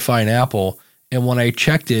Spotify and Apple, and when I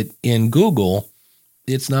checked it in Google,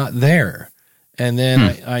 it's not there. And then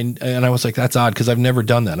I was like, that's odd because I've never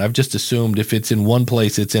done that. I've just assumed if it's in one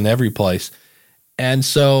place, it's in every place. And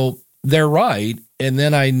so they're right. And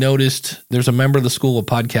then I noticed there's a member of the School of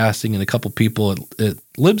Podcasting and a couple people at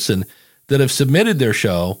Libsyn that have submitted their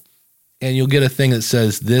show, and you'll get a thing that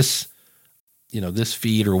says this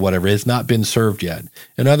feed or whatever has not been served yet.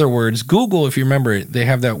 In other words, Google, if you remember, they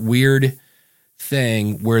have that weird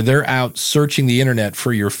thing where they're out searching the internet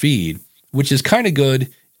for your feed, which is kind of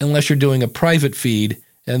good unless you're doing a private feed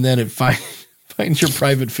and then it finds your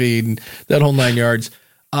private feed and that whole 9 yards.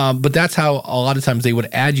 But that's how a lot of times they would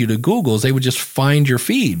add you to Google's. They would just find your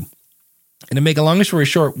feed. And to make a long story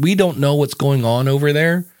short, we don't know what's going on over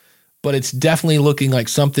there, but it's definitely looking like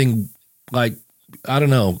something like, I don't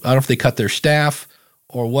know if they cut their staff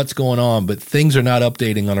or what's going on, but things are not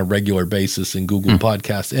updating on a regular basis in Google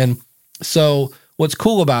Podcasts. And so what's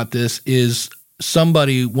cool about this is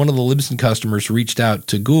somebody, one of the Libsyn customers reached out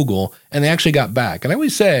to Google and they actually got back. And I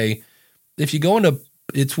always say, if you go into,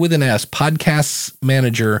 it's with an S,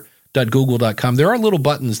 podcastmanager.google.com, there are little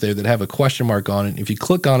buttons there that have a question mark on it. If you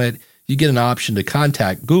click on it, you get an option to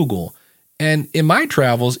contact Google. And in my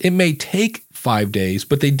travels, it may take 5 days,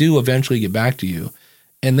 but they do eventually get back to you.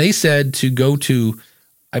 And they said to go to,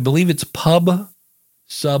 I believe it's Pub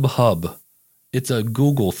Sub Hub. It's a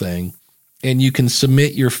Google thing. And you can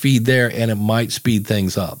submit your feed there and it might speed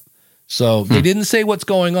things up. So they didn't say what's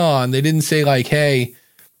going on. They didn't say like, hey,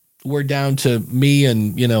 we're down to me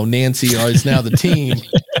and, Nancy is now the team.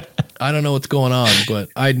 I don't know what's going on, but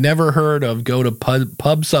I'd never heard of go to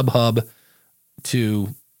Pub Sub Hub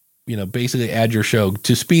to, basically add your show,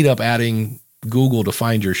 to speed up adding Google to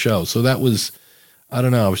find your show. So that was, I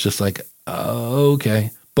don't know. I was just like, okay.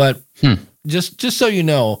 But just so you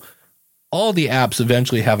know, all the apps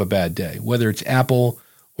eventually have a bad day, whether it's Apple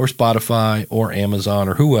or Spotify or Amazon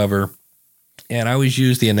or whoever. And I always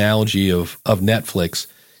use the analogy of Netflix.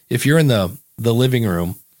 If you're in the living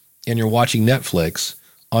room and you're watching Netflix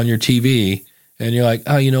on your TV and you're like,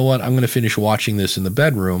 oh, you know what? I'm going to finish watching this in the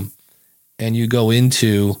bedroom. And you go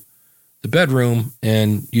into the bedroom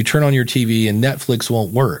and you turn on your TV and Netflix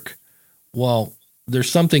won't work. Well,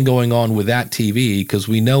 there's something going on with that TV because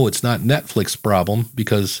we know it's not Netflix's problem,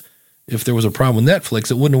 because if there was a problem with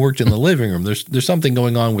Netflix, it wouldn't have worked in the living room. There's something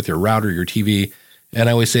going on with your router, your TV. And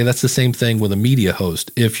I always say that's the same thing with a media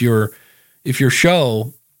host. If your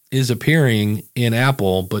show is appearing in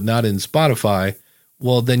Apple but not in Spotify,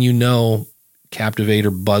 well, then Captivate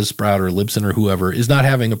or Buzzsprout or Libsyn or whoever is not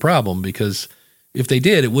having a problem, because if they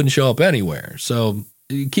did, it wouldn't show up anywhere. So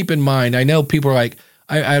keep in mind, I know people are like,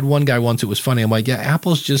 I had one guy once, it was funny. I'm like, yeah,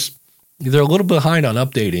 Apple's just, they're a little behind on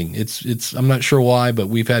updating. It's I'm not sure why, but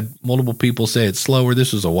we've had multiple people say it's slower.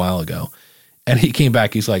 This was a while ago. And he came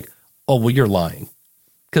back, he's like, oh, well, you're lying,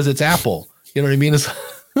 because it's Apple. You know what I mean? It's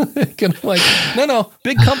like, no,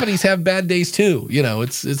 big companies have bad days too.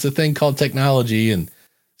 It's a thing called technology. And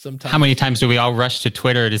sometimes, how many times do we all rush to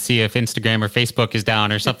Twitter to see if Instagram or Facebook is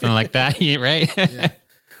down or something like that? Right? Yeah.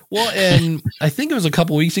 Well, and I think it was a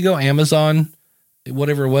couple weeks ago, Amazon,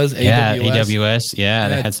 whatever it was, AWS. Yeah,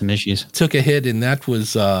 that had some issues. Took a hit, and that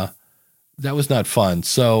was not fun.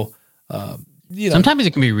 So, sometimes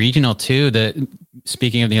it can be regional too.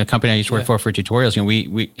 Speaking of the company I used to work for tutorials,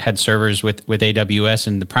 we had servers with AWS,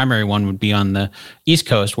 and the primary one would be on the East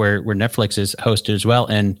Coast where Netflix is hosted as well.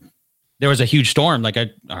 And there was a huge storm, like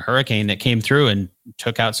a hurricane that came through and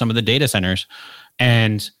took out some of the data centers,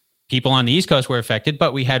 and people on the East Coast were affected,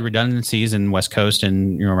 but we had redundancies in West Coast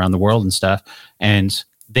and around the world and stuff, and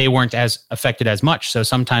they weren't as affected as much. So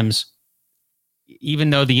sometimes,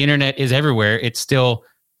 even though the internet is everywhere, it's still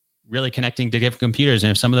really connecting to different computers.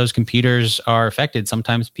 And if some of those computers are affected,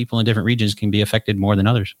 sometimes people in different regions can be affected more than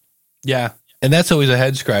others. Yeah, and that's always a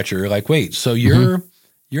head scratcher. Like, wait, so you're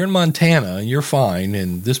in Montana and you're fine,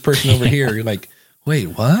 and this person over here, you're like, wait,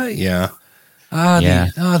 what? Yeah.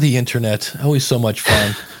 The internet, always so much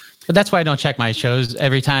fun. But that's why I don't check my shows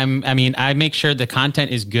every time. I mean, I make sure the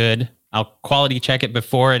content is good. I'll quality check it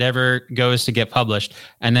before it ever goes to get published.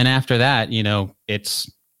 And then after that, it's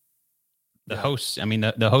the hosts. I mean,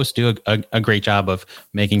 the hosts do a great job of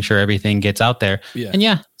making sure everything gets out there. Yeah.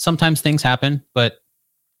 And sometimes things happen, but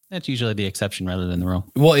that's usually the exception rather than the rule.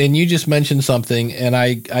 Well, and you just mentioned something, and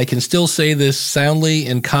I can still say this soundly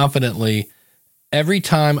and confidently. Every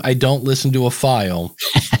time I don't listen to a file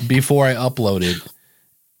before I upload it,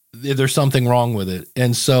 there's something wrong with it.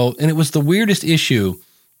 And it was the weirdest issue.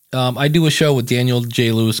 I do a show with Daniel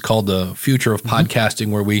J. Lewis called The Future of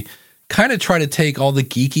Podcasting, where we kind of try to take all the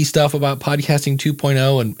geeky stuff about podcasting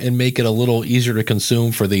 2.0 and make it a little easier to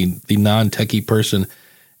consume for the non-techie person.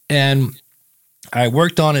 And I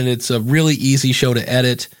worked on it. It's a really easy show to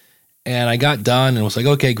edit. And I got done and was like,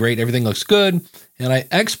 okay, great. Everything looks good. And I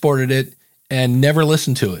exported it and never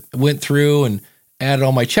listened to it. I went through and added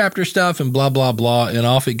all my chapter stuff and blah, blah, blah. And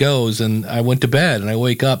off it goes. And I went to bed and I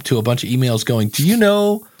wake up to a bunch of emails going, do you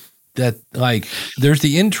know that there's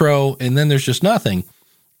the intro and then there's just nothing?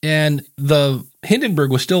 And the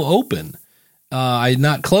Hindenburg was still open. I had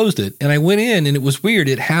not closed it. And I went in and it was weird.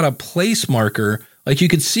 It had a place marker. Like you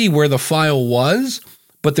could see where the file was,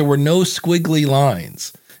 but there were no squiggly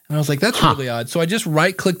lines. And I was like, that's really odd. So I just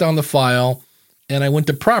right clicked on the file and I went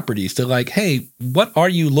to properties to hey, what are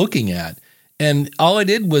you looking at? And all I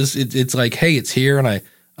did was it's like, hey, it's here. And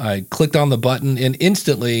I clicked on the button and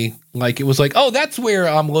instantly it was like, oh, that's where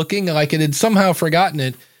I'm looking. Like it had somehow forgotten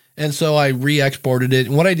it. And so I re-exported it.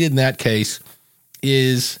 And what I did in that case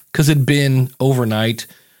is, because it'd been overnight,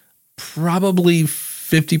 probably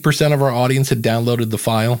 50% of our audience had downloaded the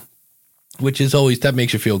file. which is always, that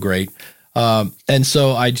makes you feel great. And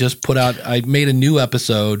so I made a new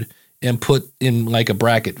episode and put in like a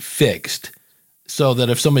bracket fixed, so that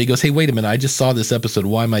if somebody goes, hey, wait a minute, I just saw this episode,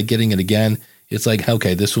 why am I getting it again? It's like,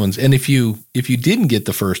 okay, this one's, and if you didn't get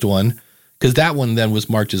the first one, because that one then was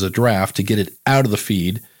marked as a draft to get it out of the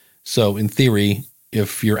feed. So in theory,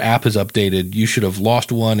 if your app is updated, you should have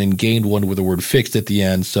lost one and gained one with the word fixed at the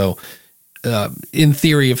end. So in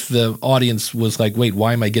theory, if the audience was like, wait,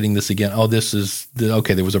 why am I getting this again? Oh, this is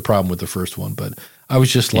okay. There was a problem with the first one, but I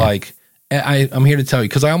was just like, I'm here to tell you,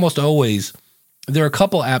 because I almost always, there are a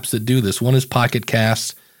couple apps that do this. One is Pocket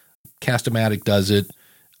Casts, Cast-O-Matic does it,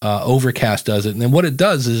 Overcast does it. And then what it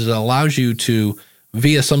does is it allows you to,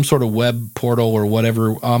 via some sort of web portal or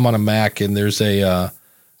whatever, I'm on a Mac and there's a,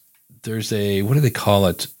 what do they call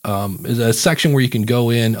it? There's a section where you can go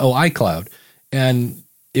in, iCloud. And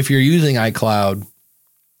if you're using iCloud,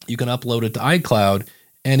 you can upload it to iCloud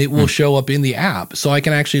and it will show up in the app. So I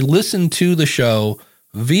can actually listen to the show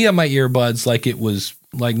via my earbuds like it was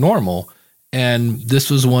like normal. And this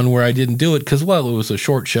was one where I didn't do it because, well, it was a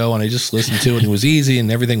short show and I just listened to it and it was easy and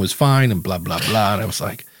everything was fine and blah, blah, blah. And I was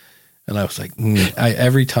like,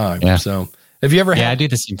 every time. Yeah. So have you ever I do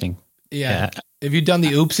the same thing. Yeah. Have you done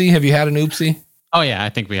the oopsie? Have you had an oopsie? Oh yeah, I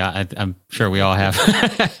think I'm sure we all have.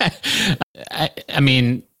 I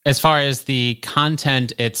mean, as far as the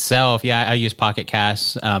content itself, I use Pocket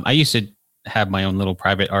Casts. I used to have my own little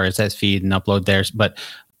private RSS feed and upload theirs, but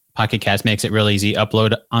Pocket Cast makes it real easy.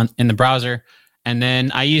 Upload in the browser, and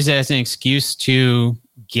then I use it as an excuse to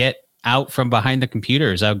get out from behind the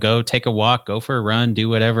computers. I'll go take a walk, go for a run, do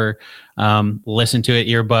whatever. Listen to it,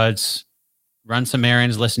 earbuds, run some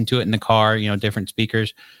errands, listen to it in the car. Different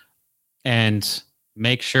speakers, and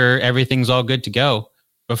make sure everything's all good to go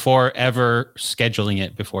before ever scheduling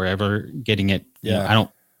it, before ever getting it. Yeah, I don't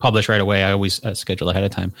publish right away. I always schedule ahead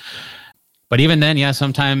of time. But even then,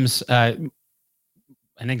 sometimes.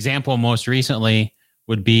 An example most recently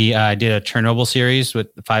would be I did a Chernobyl series with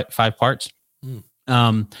five parts.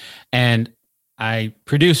 And I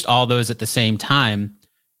produced all those at the same time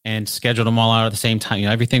and scheduled them all out at the same time.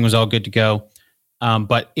 Everything was all good to go.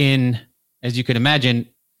 But as you could imagine,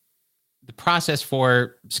 the process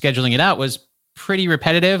for scheduling it out was pretty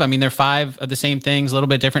repetitive. I mean, they're 5 of the same things, a little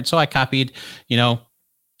bit different. So I copied, the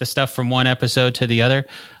stuff from one episode to the other.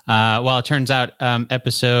 Well, it turns out I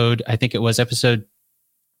think it was episode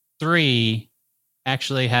 3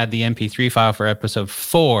 actually had the MP3 file for episode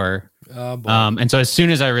 4. And so as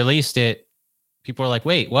soon as I released it, people were like,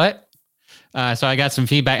 wait, what? So I got some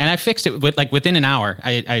feedback and I fixed it within an hour.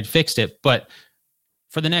 I fixed it, but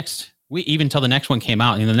for the next week, even till the next one came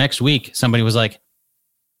out, and the next week, somebody was like,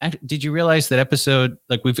 did you realize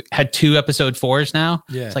that we've had 2 episode 4s now?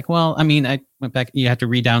 Yeah. It's like, well, I mean, I went back, you have to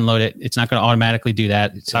re-download it. It's not going to automatically do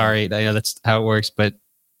that. Sorry. That's how it works, but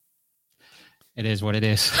it is what it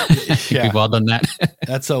is. We've all done that.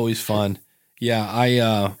 That's always fun.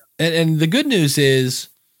 Yeah. And the good news is,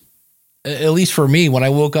 at least for me, when I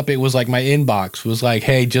woke up, it was like my inbox was like,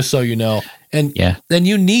 hey, just so you know. And then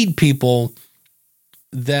you need people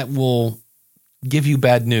that will give you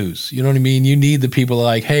bad news. You know what I mean? You need the people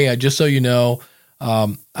like, hey, just so you know,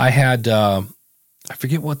 I had, I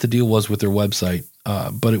forget what the deal was with their website,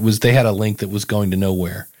 but they had a link that was going to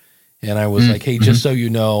nowhere. And I was like, hey, just so you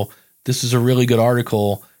know, this is a really good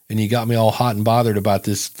article, and you got me all hot and bothered about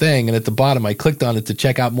this thing. And at the bottom, I clicked on it to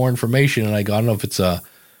check out more information, and I go, I don't know if it's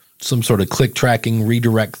some sort of click tracking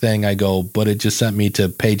redirect thing. I go, but it just sent me to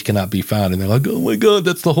page cannot be found. And they're like, oh my God,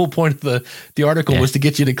 that's the whole point of the article was to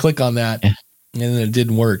get you to click on that. Yeah. And then it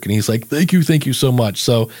didn't work. And he's like, thank you so much.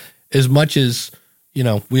 So as much as,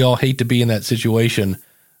 we all hate to be in that situation,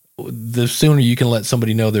 the sooner you can let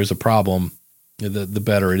somebody know there's a problem, the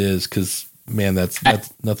better it is. Because man, that's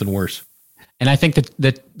nothing worse. And I think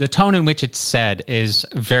that the tone in which it's said is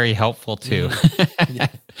very helpful too.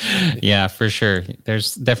 Yeah, for sure.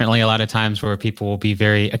 There's definitely a lot of times where people will be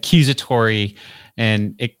very accusatory,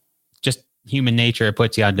 and it just human nature. It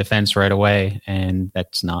puts you on defense right away, and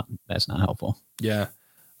that's not helpful. Yeah,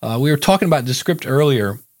 we were talking about Descript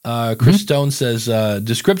earlier. Chris Stone says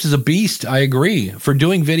Descript is a beast. I agree. For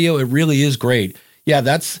doing video, it really is great.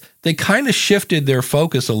 Yeah, they kind of shifted their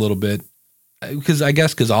focus a little bit. Because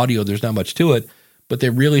audio, there's not much to it, but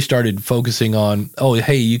they really started focusing on,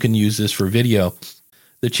 hey, you can use this for video.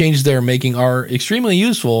 The changes they're making are extremely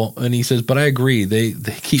useful. And he says, but I agree. They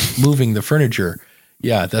keep moving the furniture.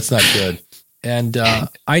 Yeah, that's not good. And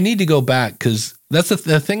I need to go back, because that's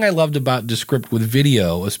the thing I loved about Descript with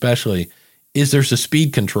video, especially, is there's a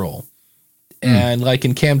speed control. And like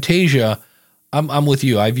in Camtasia, I'm with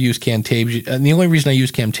you. I've used Camtasia. And the only reason I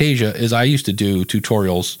use Camtasia is I used to do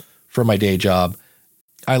tutorials for my day job.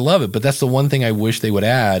 I love it, but that's the one thing I wish they would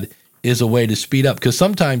add is a way to speed up. Because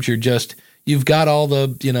sometimes you've got all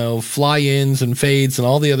the, fly-ins and fades and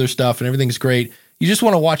all the other stuff and everything's great. You just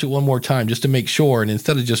want to watch it one more time just to make sure. And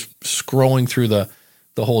instead of just scrolling through the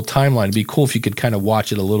whole timeline, it'd be cool if you could kind of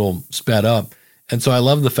watch it a little sped up. And so I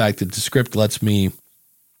love the fact that Descript lets me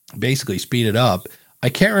basically speed it up. I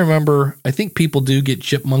can't remember. I think people do get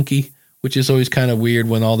Chipmunky, which is always kind of weird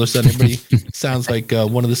when all of a sudden everybody sounds like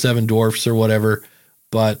one of the Seven Dwarfs or whatever.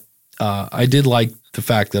 But I did like the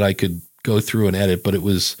fact that I could go through and edit, but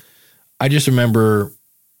I just remember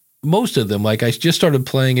most of them. Like I just started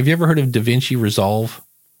playing. Have you ever heard of DaVinci Resolve?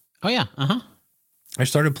 Oh yeah. Uh-huh. I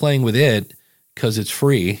started playing with it because it's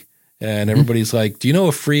free and everybody's like, do you know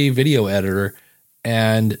a free video editor?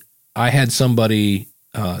 And I had somebody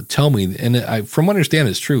tell me, and from what I understand,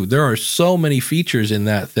 it's true. There are so many features in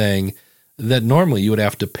that thing that normally you would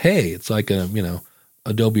have to pay. It's like a,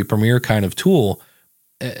 Adobe Premiere kind of tool.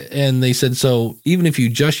 And they said, so even if you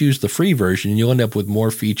just use the free version, you'll end up with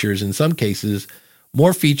more features, in some cases,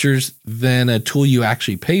 more features than a tool you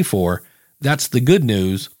actually pay for. That's the good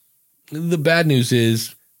news. The bad news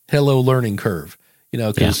is hello learning curve,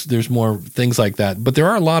 because there's more things like that. But there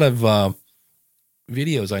are a lot of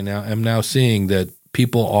videos I'm now seeing that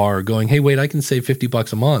people are going, hey, wait, I can save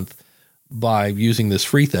 $50 a month by using this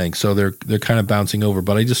free thing. So they're kind of bouncing over.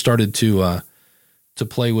 But I just started to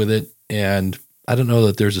play with it, and I don't know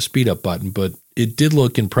that there's a speed up button, but it did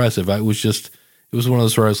look impressive. It was one of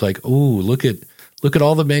those where I was like, oh, look at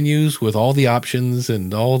all the menus with all the options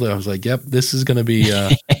and I was like, yep, this is going to be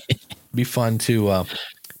be fun to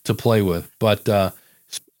play with. But I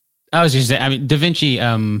was just saying, I mean,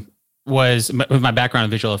 DaVinci was, with my background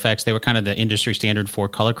in visual effects, they were kind of the industry standard for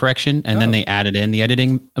color correction, and then they added in the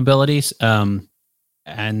editing abilities.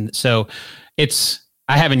 And so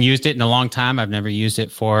I haven't used it in a long time. I've never used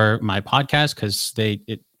it for my podcast because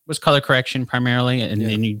it was color correction primarily, and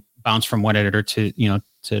then you bounce from one editor to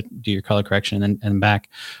do your color correction and back.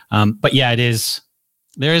 But yeah,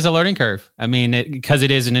 there is a learning curve. I mean, because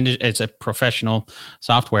it's a professional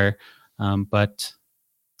software. But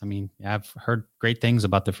I mean, I've heard great things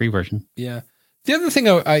about the free version. Yeah. The other thing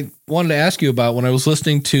I wanted to ask you about when I was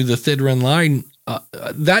listening to the Thin Red Line,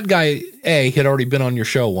 that guy had already been on your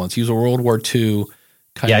show once. He was a World War II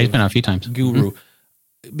he's been on a few times. Guru.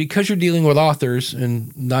 Mm-hmm. Because you're dealing with authors,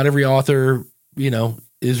 and not every author,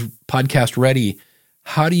 is podcast ready.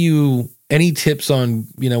 How do you, any tips on,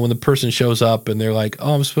 when the person shows up and they're like,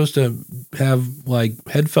 oh, I'm supposed to have like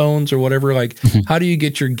headphones or whatever, like how do you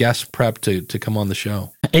get your guest prep to come on the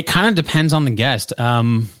show? It kind of depends on the guest.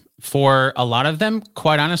 For a lot of them,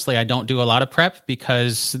 quite honestly, I don't do a lot of prep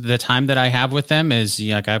because the time that I have with them is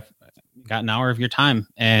like I've got an hour of your time,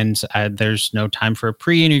 and there's no time for a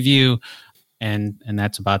pre-interview, and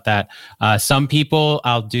that's about that. Some people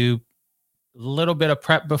I'll do a little bit of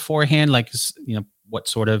prep beforehand, like what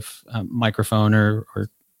sort of microphone or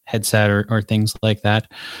headset or things like that.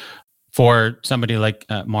 For somebody like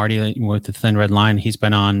Marty with the Thin Red Line, he's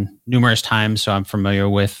been on numerous times, so I'm familiar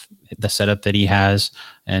with the setup that he has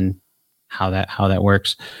and how that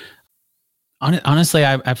works. Honestly,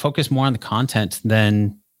 I focus more on the content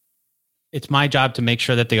than. It's my job to make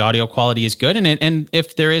sure that the audio quality is good. And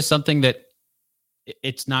if there is something that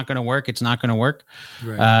it's not going to work, it's not going to work.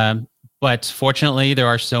 Right. But fortunately, there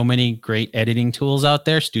are so many great editing tools out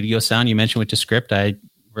there. Studio Sound, you mentioned with Descript. I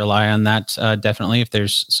rely on that definitely if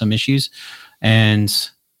there's some issues. And,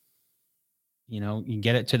 you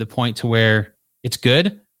get it to the point to where it's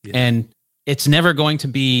good. Yeah. And it's never going to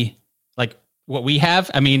be like what we have.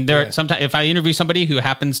 I mean, sometimes if I interview somebody who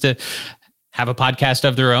happens to have a podcast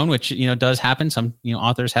of their own, which, does happen. Some,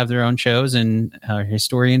 authors have their own shows, and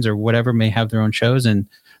historians or whatever may have their own shows. And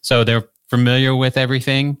so they're familiar with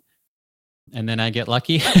everything. And then I get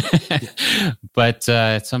lucky. But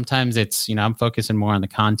sometimes it's, I'm focusing more on the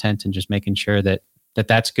content and just making sure that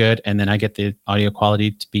that's good. And then I get the audio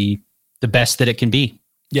quality to be the best that it can be.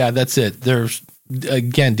 Yeah, that's it. There's,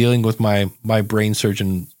 again, dealing with my brain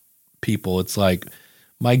surgeon people. It's like,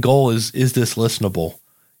 my goal is this listenable?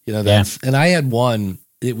 And I had one,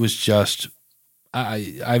 it was just,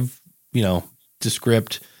 I've,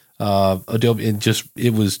 Descript, Adobe,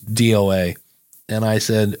 it was DOA. And I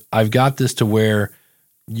said, I've got this to where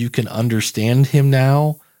you can understand him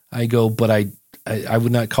now. I go, but I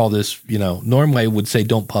would not call this, normally I would say,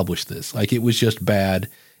 don't publish this. Like, it was just bad.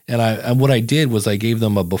 And what I did was I gave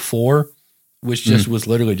them a before, which just was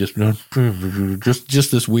literally just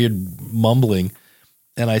this weird mumbling.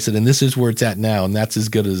 And I said, and this is where it's at now, and that's as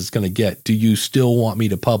good as it's going to get. Do you still want me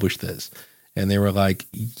to publish this? And they were like,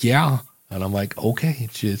 yeah. And I'm like, okay,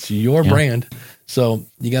 it's your brand. So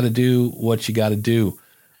you got to do what you got to do.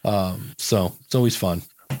 So it's always fun.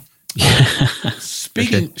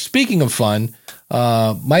 Speaking of fun,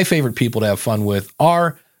 my favorite people to have fun with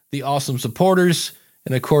are the awesome supporters.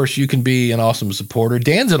 And of course, you can be an awesome supporter.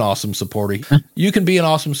 Dan's an awesome supporter. You can be an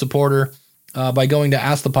awesome supporter by going to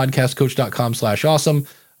askthepodcastcoach.com/awesome.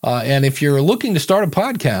 And if you're looking to start a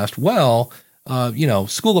podcast, well,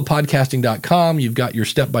 schoolofpodcasting.com, you've got your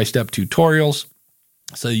step-by-step tutorials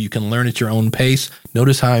so you can learn at your own pace.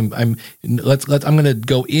 Notice how I'm going to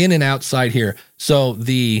go in and outside here. So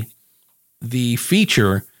the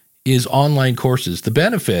feature is online courses. The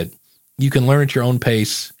benefit, you can learn at your own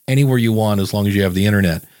pace anywhere you want as long as you have the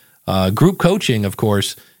internet. Group coaching, of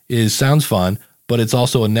course, sounds fun, but it's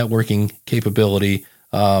also a networking capability.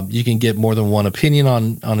 You can get more than one opinion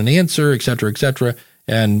on an answer, et cetera, et cetera.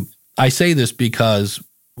 And I say this because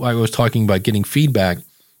I was talking about getting feedback.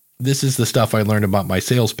 This is the stuff I learned about my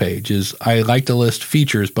sales page is I like to list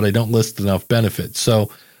features, but I don't list enough benefits. So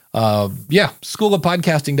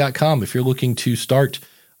schoolofpodcasting.com. If you're looking to start,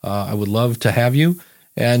 I would love to have you.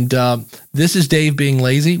 And this is Dave being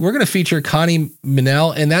lazy. We're going to feature Connie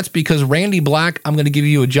Minnell, and that's because Randy Black, I'm going to give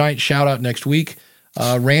you a giant shout out next week.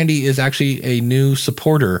 Randy is actually a new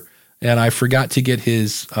supporter, and I forgot to get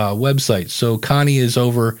his website. So Connie is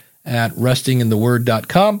over at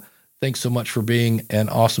restingintheword.com. Thanks so much for being an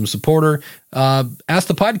awesome supporter. Ask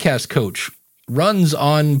the Podcast Coach runs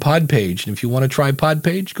on Podpage. And if you want to try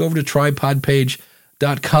Podpage, go over to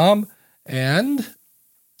trypodpage.com. And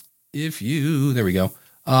if you, there we go,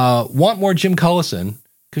 want more Jim Collison,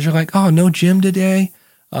 because you're like, oh, no Jim today,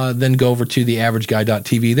 then go over to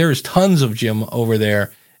theaverageguy.tv. There is tons of Jim over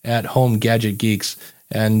there at Home Gadget Geeks.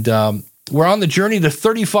 And we're on the journey to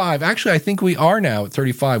 35. Actually, I think we are now at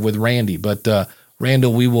 35 with Randy. But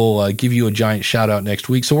Randall, we will give you a giant shout out next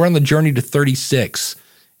week. So we're on the journey to 36.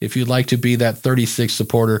 If you'd like to be that 36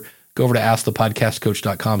 supporter, go over to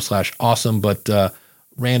askthepodcastcoach.com/awesome. But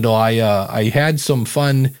Randall, I had some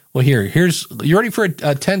fun. Well, here's you ready for a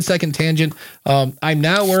 10-second tangent? I'm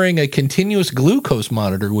now wearing a continuous glucose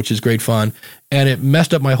monitor, which is great fun, and it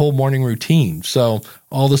messed up my whole morning routine. So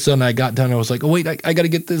all of a sudden I got done. I was like, oh wait, I got to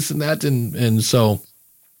get this and that, and so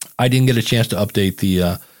I didn't get a chance to update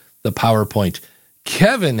the PowerPoint.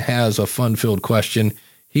 Kevin has a fun-filled question.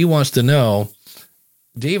 He wants to know,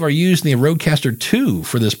 Dave, are you using the Rodecaster 2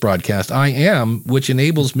 for this broadcast? I am, which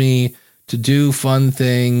enables me to do fun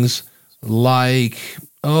things like,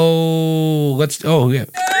 we've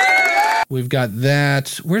got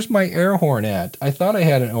that. Where's my air horn at? I thought I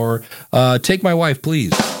had it. Or take my wife,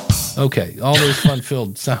 please. Okay, all those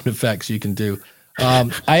fun-filled sound effects you can do.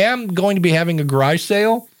 I am going to be having a garage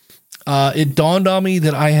sale. It dawned on me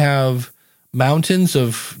that I have mountains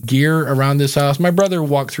of gear around this house. My brother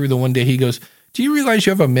walked through the one day. He goes, do you realize you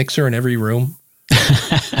have a mixer in every room?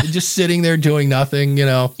 Just sitting there doing nothing,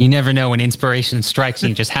 You never know when inspiration strikes and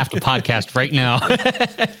you just have to podcast right now.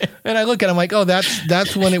 And I look at him like, oh,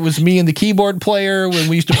 that's when it was me and the keyboard player when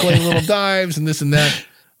we used to play little dives and this and that.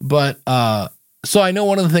 But so I know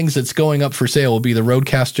one of the things that's going up for sale will be the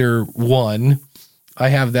Rodecaster 1. I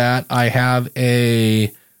have that. I have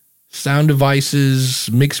a Sound Devices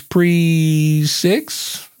MixPre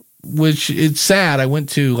 6, which it's sad. I went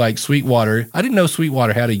to like Sweetwater. I didn't know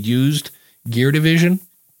Sweetwater had a used gear division.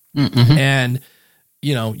 Mm-hmm. And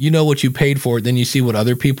you know what you paid for it. Then you see what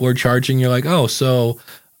other people are charging. You're like, oh, so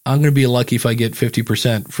I'm going to be lucky if I get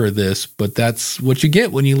 50% for this, but that's what you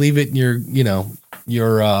get when you leave it in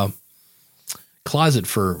your closet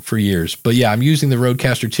for years. But yeah, I'm using the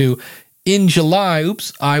Rodecaster 2 in July.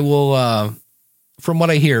 I will, from what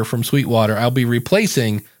I hear from Sweetwater, I'll be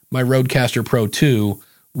replacing my Rodecaster Pro 2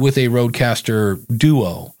 with a Rodecaster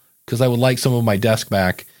Duo because I would like some of my desk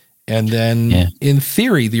back. And then in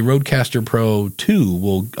theory, the Rodecaster Pro 2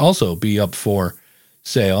 will also be up for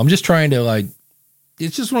sale. I'm just trying to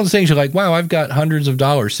it's just one of those things you're like, wow, I've got hundreds of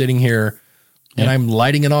dollars sitting here and I'm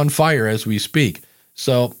lighting it on fire as we speak.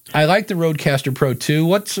 So I like the Rodecaster Pro 2.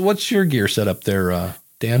 What's your gear setup there,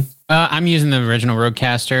 Dan? I'm using the original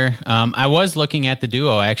Rodecaster. I was looking at the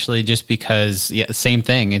Duo actually, just because, same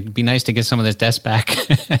thing. It'd be nice to get some of this desk back.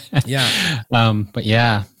 Yeah. But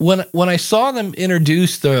yeah, when I saw them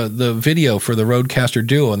introduce the video for the Rodecaster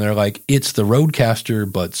Duo, and they're like, it's the Rodecaster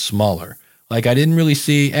but smaller. Like I didn't really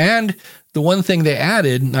see. And the one thing they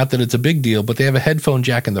added, not that it's a big deal, but they have a headphone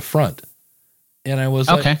jack in the front. And I was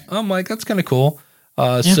like, I'm like, that's kind of cool.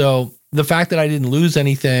 So the fact that I didn't lose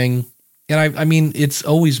anything. And I mean, it's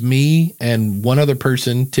always me and one other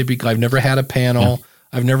person. Typically, I've never had a panel. Yeah.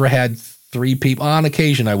 I've never had three people. On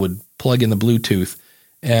occasion, I would plug in the Bluetooth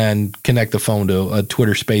and connect the phone to a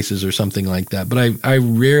Twitter Spaces or something like that. But I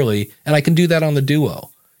rarely, and I can do that on the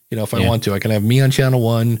Duo. If I want to, I can have me on channel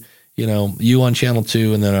 1, you on channel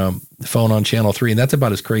 2, and then a phone on channel 3. And that's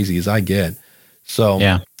about as crazy as I get.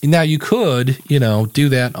 So now you could, do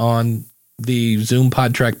that on the Zoom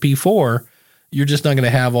PodTrack P4. You're just not going to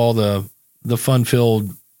have all the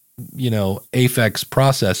fun-filled, Aphex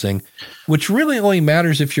processing, which really only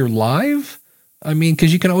matters if you're live. I mean,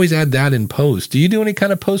 because you can always add that in post. Do you do any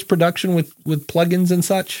kind of post-production with plugins and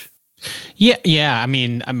such? Yeah. I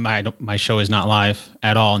mean, my show is not live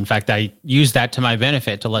at all. In fact, I use that to my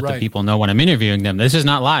benefit to let the people know when I'm interviewing them. This is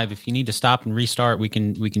not live. If you need to stop and restart, we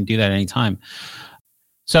can do that anytime.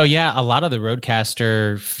 So yeah, a lot of the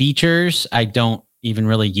Rodecaster features I don't even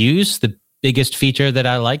really use. The biggest feature that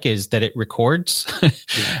I like is that it records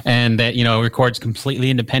and that, records completely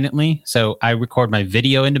independently. So I record my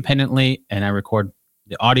video independently and I record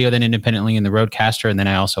the audio then independently in the Rodecaster. And then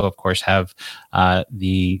I also, of course, have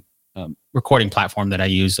the recording platform that I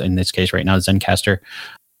use in this case right now, Zencastr.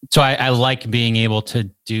 So I like being able to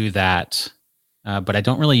do that, but I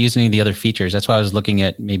don't really use any of the other features. That's why I was looking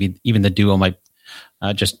at maybe even the Duo might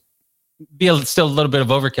just be still a little bit of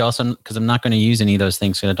overkill, because I'm not going to use any of those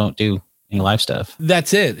things, so I don't do any live stuff.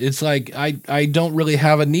 That's it. It's like I don't really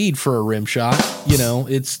have a need for a rim shot.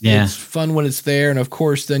 It's fun when it's there, and of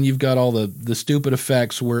course, then you've got all the stupid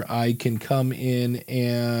effects where I can come in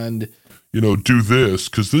and do this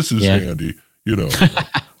because this is handy.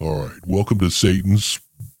 All right, welcome to Satan's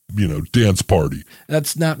dance party.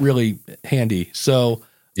 That's not really handy. So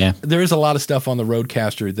there is a lot of stuff on the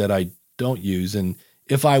Rodecaster that I don't use, and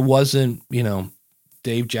if I wasn't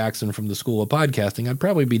Dave Jackson from the School of Podcasting, I'd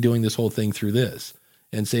probably be doing this whole thing through this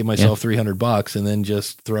and save myself $300 and then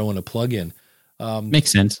just throw in a plug-in.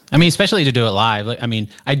 Makes sense. I mean, especially to do it live. I mean,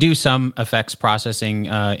 I do some effects processing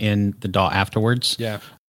in the DAW afterwards. Yeah.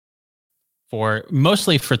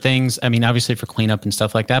 Mostly for things, I mean, obviously for cleanup and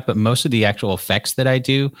stuff like that, but most of the actual effects that I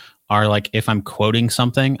do are like, if I'm quoting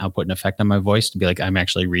something, I'll put an effect on my voice to be like, I'm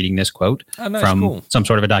actually reading this quote from some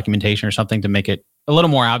sort of a documentation or something to make it a little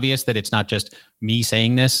more obvious that it's not just me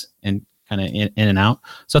saying this and kind of in and out.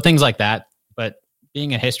 So things like that. But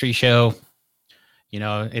being a history show,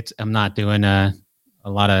 I'm not doing a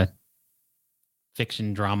lot of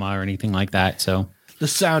fiction drama or anything like that. So the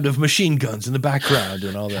sound of machine guns in the background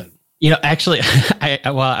and all that. Actually,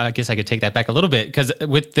 I guess I could take that back a little bit, because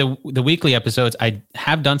with the weekly episodes, I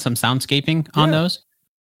have done some soundscaping on those,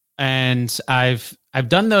 and I've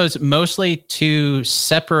done those mostly to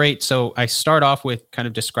separate. So I start off with kind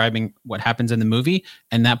of describing what happens in the movie,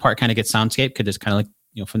 and that part kind of gets soundscape because it's kind of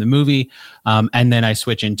like from the movie, and then I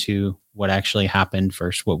switch into what actually happened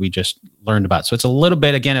versus what we just learned about. So it's a little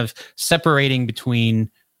bit again of separating between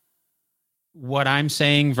what I'm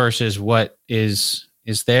saying versus what is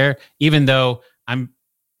there, even though I'm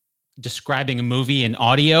describing a movie in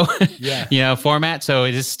audio format. So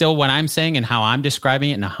it is still what I'm saying and how I'm describing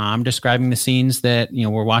it and how I'm describing the scenes that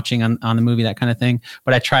we're watching on the movie, that kind of thing.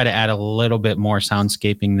 But I try to add a little bit more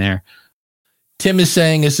soundscaping there. Tim is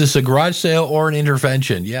saying, is this a garage sale or an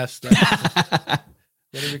intervention? Yes.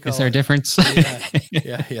 Is there a difference?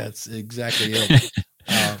 Yeah, it's exactly it.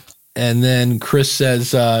 And then Chris says,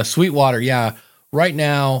 Sweetwater. Yeah, right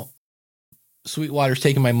now, Sweetwater's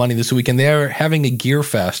taking my money this weekend. They're having a Gear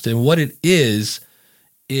Fest, and what it is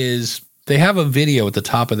they have a video at the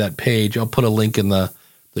top of that page. I'll put a link in the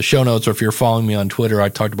show notes, or if you're following me on Twitter, I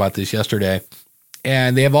talked about this yesterday.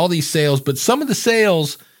 And they have all these sales, but some of the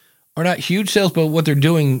sales are not huge sales, but what they're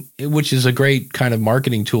doing, which is a great kind of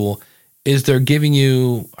marketing tool, is they're giving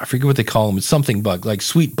you, I forget what they call them, it's something buck, like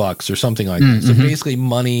sweet bucks or something like that. So basically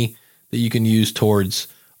money that you can use towards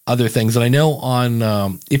other things. And I know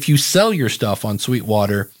on if you sell your stuff on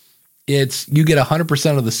Sweetwater, you get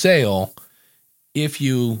 100% of the sale if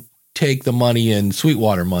you take the money in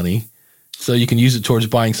Sweetwater money, so you can use it towards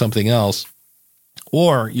buying something else,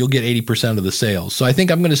 or you'll get 80% of the sales. So I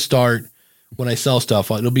think I'm going to start, when I sell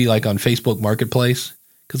stuff, it'll be like on Facebook Marketplace,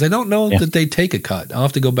 because I don't know that they take a cut. I'll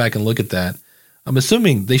have to go back and look at that. I'm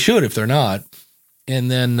assuming they should if they're not. And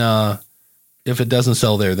then if it doesn't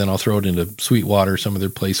sell there, then I'll throw it into Sweetwater, some other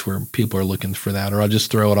place where people are looking for that. Or I'll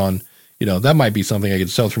just throw it on, that might be something I could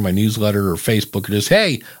sell through my newsletter or Facebook, or just,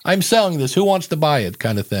 hey, I'm selling this. Who wants to buy it?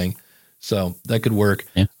 Kind of thing. So that could work.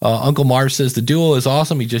 Yeah. Uncle Mars says the Duo is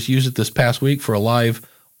awesome. He just used it this past week for a live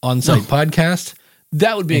on-site podcast.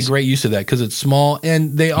 That would be a great use of that because it's small.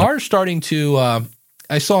 And they are starting to,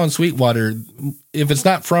 I saw on Sweetwater, if it's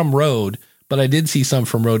not from Rode, but I did see some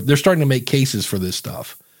from Rode, they're starting to make cases for this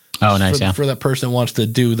stuff. Oh, nice. For that person who wants to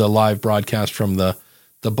do the live broadcast from the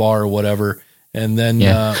bar or whatever. And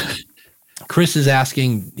then Chris is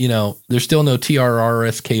asking, there's still no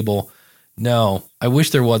TRRS cable. No, I wish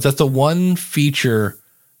there was. That's the one feature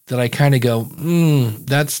that I kind of go,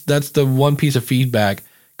 that's the one piece of feedback.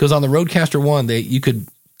 Because on the Rodecaster 1, you could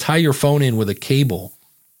tie your phone in with a cable.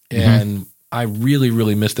 And I really,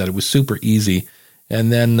 really missed that. It was super easy.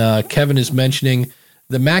 And then Kevin is mentioning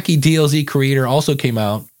the Mackie DLZ Creator also came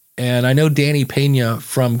out. And I know Danny Pena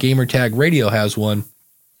from Gamertag Radio has one.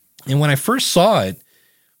 And when I first saw it,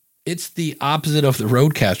 it's the opposite of the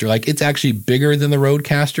Rodecaster. Like, it's actually bigger than the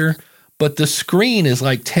Rodecaster, but the screen is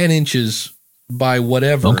like 10 inches by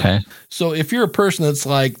whatever. Okay. So if you're a person that's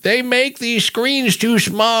like, they make these screens too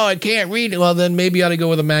small, I can't read it, well, then maybe you ought to go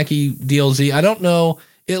with a Mackie DLZ. I don't know.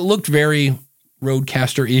 It looked very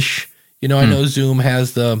Rodecaster-ish. I know Zoom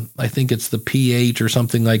has I think it's the P8 or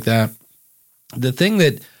something like that. The thing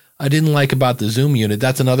that I didn't like about the Zoom unit,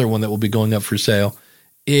 that's another one that will be going up for sale,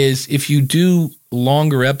 is if you do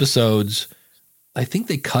longer episodes, I think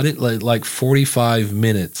they cut it like 45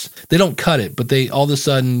 minutes. They don't cut it, but they all of a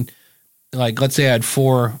sudden, like, let's say I had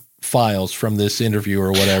 4 files from this interview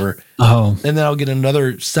or whatever. Oh. And then I'll get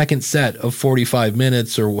another second set of 45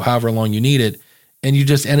 minutes or however long you need it. And you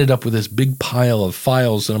just ended up with this big pile of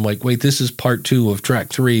files. And I'm like, wait, this is part 2 of track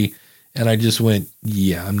 3. And I just went,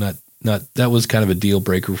 yeah, I'm not, that was kind of a deal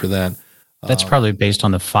breaker for that. That's probably based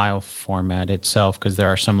on the file format itself, because there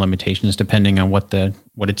are some limitations depending on what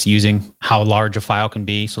it's using, how large a file can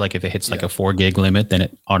be. So like if it hits like a 4 gig limit, then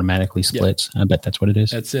it automatically splits. I bet that's what it is.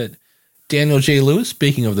 That's it. Daniel J. Lewis,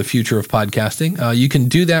 speaking of the future of podcasting, you can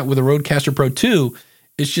do that with a Rodecaster Pro 2.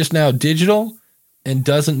 It's just now digital and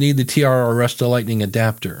doesn't need the TRRS to Lightning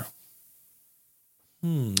adapter.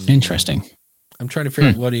 Interesting. I'm trying to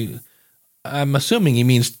figure out I'm assuming he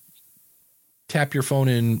means tap your phone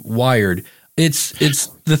in wired. It's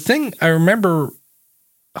the thing I remember,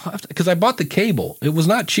 because I bought the cable. It was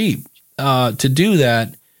not cheap to do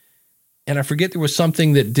that. And I forget there was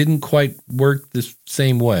something that didn't quite work the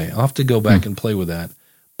same way. I'll have to go back and play with that.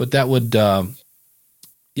 But that would,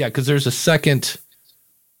 because there's a second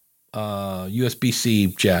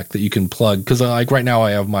USB-C jack that you can plug. Because like right now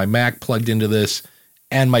I have my Mac plugged into this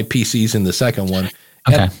and my PC's in the second one.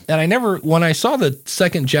 Okay. And when I saw the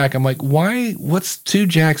second jack, I'm like, why? What's 2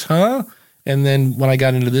 jacks, huh? And then when I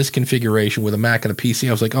got into this configuration with a Mac and a PC,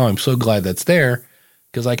 I was like, oh, I'm so glad that's there,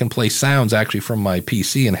 because I can play sounds actually from my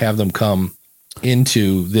PC and have them come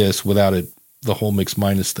into this without the whole mix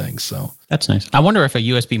minus thing. So that's nice. I wonder if a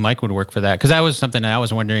USB mic would work for that, because that was something that I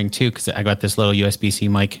was wondering too, because I got this little USB-C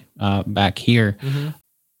mic back here.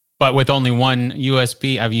 But with only one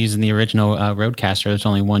USB, I've used in the original Rodecaster, there's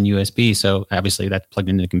only one USB. So obviously that's plugged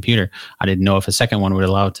into the computer. I didn't know if a second one would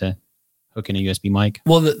allow it to hook in a USB mic.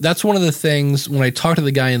 Well, that's one of the things when I talked to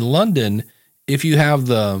the guy in London, if you have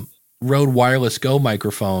the Rode Wireless Go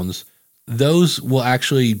microphones, those will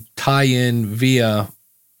actually tie in via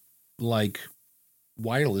like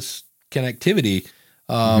wireless connectivity.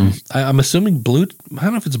 I'm assuming Bluetooth. I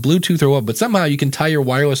don't know if it's Bluetooth or what, but somehow you can tie your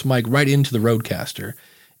wireless mic right into the Rodecaster.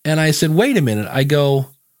 And I said, wait a minute. I go,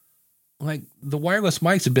 like, the wireless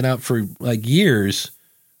mics have been out for like years.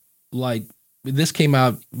 Like, this came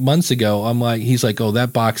out months ago. I'm like, he's like, oh,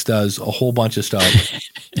 that box does a whole bunch of stuff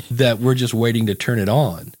that we're just waiting to turn it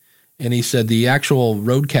on. And he said the actual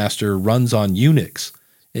Rodecaster runs on Unix.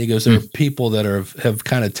 And he goes, there are people that have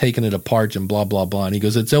kind of taken it apart and blah, blah, blah. And he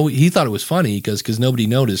goes, he thought it was funny because nobody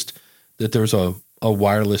noticed that there's a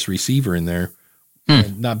wireless receiver in there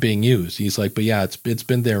and not being used. He's like, but yeah, it's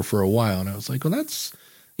been there for a while. And I was like, well, that's,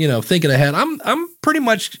 thinking ahead. I'm pretty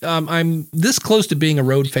much, I'm this close to being a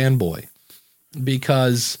Rode fanboy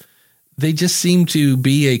because they just seem to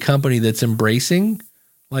be a company that's embracing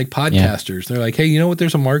like podcasters. They're like, hey, you know what?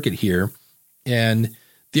 There's a market here. And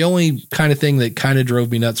the only kind of thing that kind of drove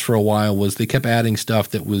me nuts for a while was they kept adding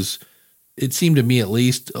stuff that was, it seemed to me at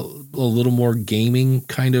least, a little more gaming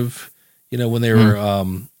kind of, when they were,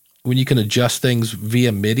 when you can adjust things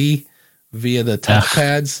via MIDI, via the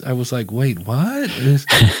touchpads. I was like, wait, what?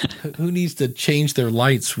 Who needs to change their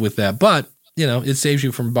lights with that? But, it saves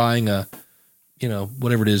you from buying a,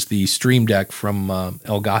 whatever it is, the Stream Deck from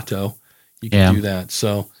Elgato. You can do that.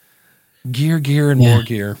 So gear and more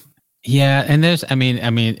gear. Yeah. And there's,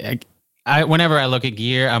 whenever I look at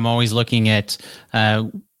gear, I'm always looking at,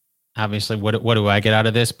 obviously what do I get out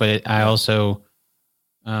of this? But I also,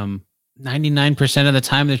 99% of the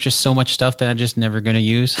time, there's just so much stuff that I'm just never going to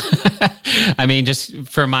use. Just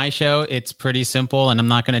for my show, it's pretty simple, and I'm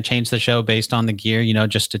not going to change the show based on the gear,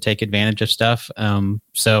 just to take advantage of stuff.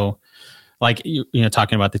 So like,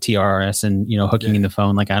 talking about the TRRS and, hooking in the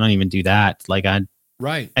phone, like I don't even do that. Like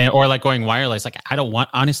or like going wireless. Like I don't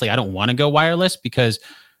want to go wireless because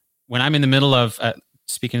when I'm in the middle of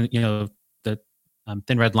speaking, the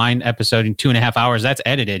Thin Red Line episode in 2.5 hours, that's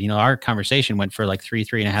edited. Our conversation went for like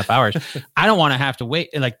 3.5 hours. I don't want to have to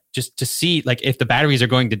wait, like, just to see, like, if the batteries are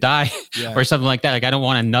going to die or something like that. Like, I don't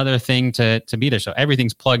want another thing to be there. So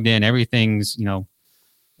everything's plugged in, everything's,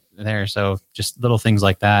 there. So just little things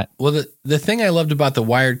like that. Well, the thing I loved about the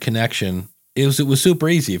wired connection is it was super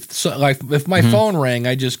easy. If my phone rang,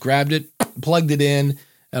 I just grabbed it, plugged it in,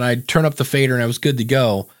 and I'd turn up the fader and I was good to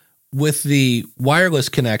go. With the wireless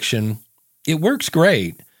connection, it works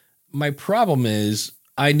great. My problem is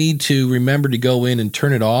I need to remember to go in and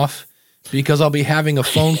turn it off, because I'll be having a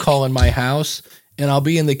phone call in my house and I'll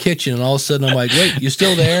be in the kitchen and all of a sudden I'm like, wait, you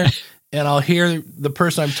still there? And I'll hear the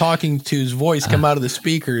person I'm talking to's voice come out of the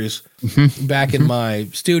speakers back in my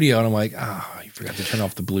studio. And I'm like, you forgot to turn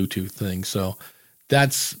off the Bluetooth thing. So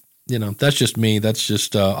that's just me. That's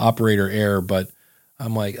just operator error. But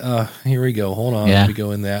I'm like, here we go. Hold on. Let me go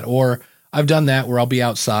in that. Or I've done that where I'll be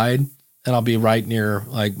outside and I'll be right near,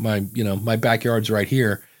 like, my backyard's right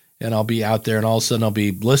here. And I'll be out there and all of a sudden I'll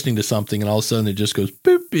be listening to something and all of a sudden it just goes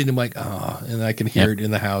boop. And I'm like, and I can hear it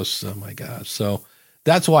in the house. Oh my gosh. So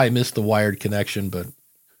that's why I missed the wired connection, but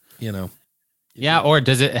Yeah. Or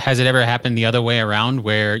has it ever happened the other way around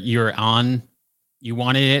where you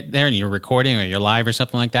wanted it there and you're recording or you're live or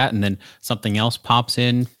something like that, and then something else pops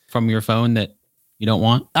in from your phone that you don't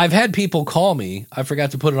want? I've had people call me. I forgot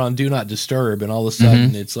to put it on Do Not Disturb, and all of a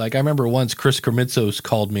sudden it's like, I remember once Chris Kermitzos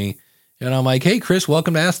called me and I'm like, hey, Chris,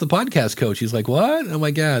 welcome to Ask the Podcast Coach. He's like, what? And I'm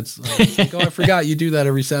like, yeah, it's like, I forgot you do that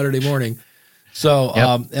every Saturday morning. So,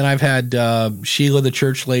 and I've had Sheila, the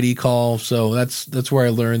church lady, call. So that's where I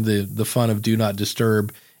learned the fun of Do Not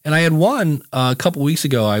Disturb. And I had one a couple weeks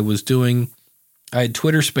ago. I had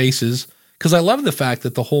Twitter Spaces, because I love the fact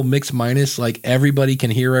that the whole mix minus, like, everybody can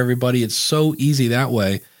hear everybody. It's so easy that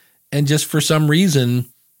way. And just for some reason,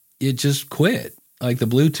 it just quit. Like the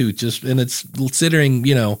Bluetooth and it's sitting,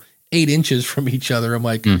 8 inches from each other. I'm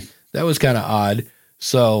like, that was kind of odd.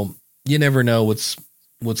 So you never know what's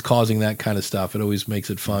causing that kind of stuff. It always makes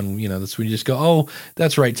it fun. That's when you just go, oh,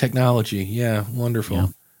 that's right, technology. Yeah, wonderful. Yeah.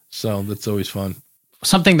 So that's always fun.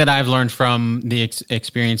 Something that I've learned from the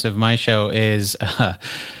experience of my show is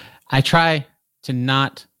I try to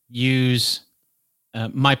not use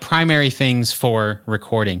my primary things for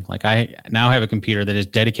recording. Like, I now have a computer that is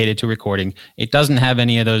dedicated to recording. It doesn't have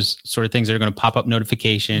any of those sort of things that are going to pop up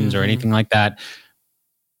notifications or anything like that,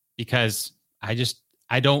 because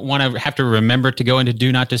I don't want to have to remember to go into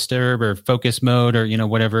Do Not Disturb or focus mode or,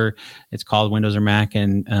 whatever it's called, Windows or Mac.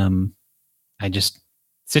 And I just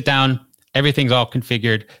sit down. Everything's all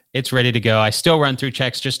configured. It's ready to go. I still run through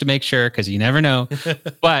checks just to make sure, because you never know.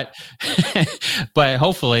 but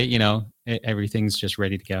hopefully, everything's just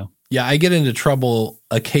ready to go. Yeah, I get into trouble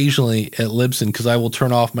occasionally at Libsyn because I will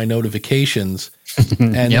turn off my notifications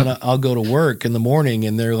and then I'll go to work in the morning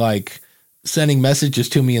and they're like sending messages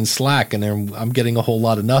to me in Slack and I'm getting a whole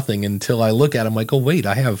lot of nothing until I look at them like, oh, wait,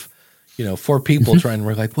 I have 4 people trying to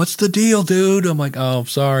work. Like, what's the deal, dude? I'm like, oh,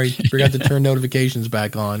 sorry, forgot to turn notifications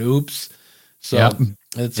back on. Oops. So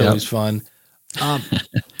it's always fun.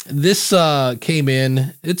 This came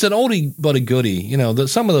in. It's an oldie but a goodie.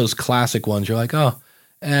 Some of those classic ones. You're like, oh,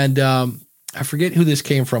 and I forget who this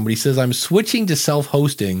came from, but he says, I'm switching to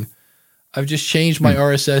self-hosting. I've just changed my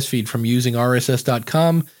RSS feed from using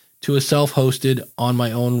RSS.com to a self-hosted on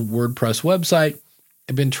my own WordPress website.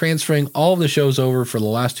 I've been transferring all of the shows over for the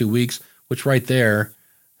last 2 weeks, which right there,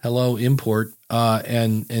 hello, import,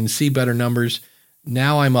 and see better numbers.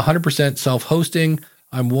 Now I'm 100% self-hosting.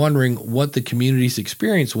 I'm wondering what the community's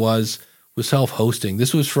experience was with self-hosting.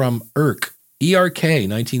 This was from ERK, E-R-K,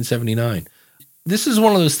 1979. This is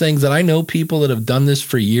one of those things that I know people that have done this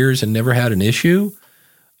for years and never had an issue,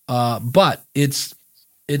 but it's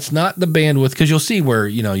not the bandwidth, because you'll see where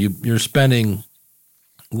you're spending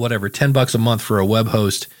whatever $10 a month for a web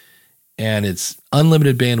host, and it's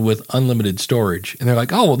unlimited bandwidth, unlimited storage, and they're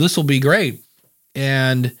like, oh, well, this will be great.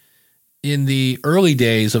 And in the early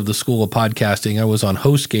days of the School of Podcasting, I was on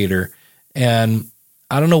HostGator, and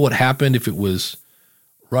I don't know what happened, if it was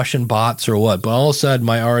Russian bots or what, but all of a sudden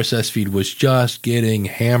my RSS feed was just getting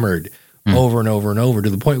hammered over and over and over,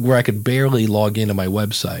 to the point where I could barely log into my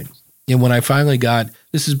website. And when I finally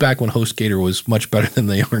this is back when HostGator was much better than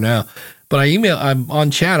they are now, but I'm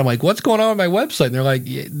on chat, I'm like, what's going on with my website? And they're like,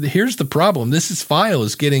 here's the problem. This file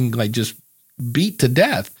is getting like just beat to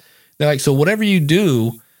death. They're like, so whatever you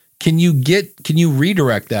do, can you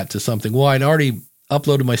redirect that to something? Well, I'd already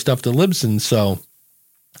uploaded my stuff to Libsyn, so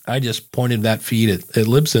I just pointed that feed at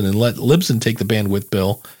Libsyn and let Libsyn take the bandwidth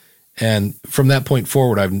bill. And from that point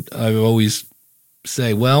forward, I've always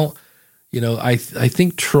say, well, I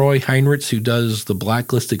think Troy Heinrichs, who does the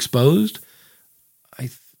Blacklist Exposed,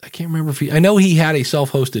 I can't remember I know he had a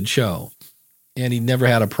self-hosted show and he never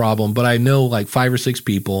had a problem, but I know like 5 or 6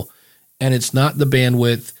 people, and it's not the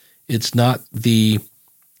bandwidth, it's not the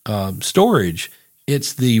storage,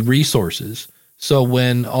 it's the resources. So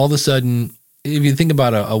when all of a sudden, if you think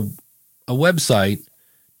about a website,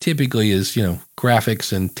 typically is,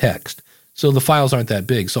 graphics and text. So the files aren't that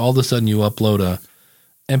big. So all of a sudden you upload a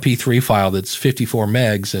MP3 file that's 54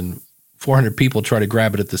 megs and 400 people try to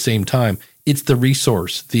grab it at the same time. It's the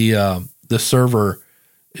resource. The server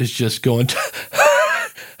is just going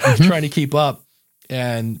trying to keep up.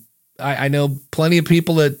 And I know plenty of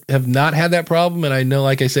people that have not had that problem. And I know,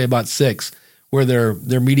 like I say, about 6 where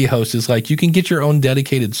their media host is like, you can get your own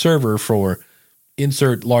dedicated server for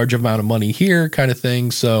insert large amount of money here kind of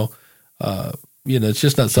thing. So, it's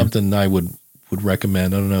just not something I would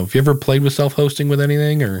recommend. I don't know. Have you ever played with self-hosting with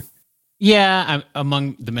anything or? Yeah.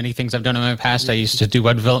 Among the many things I've done in my past, I used to do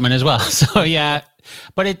web development as well. So yeah,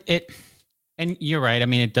 but and you're right. I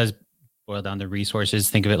mean, it does boil down to resources.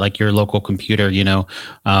 Think of it like your local computer,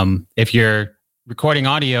 if you're recording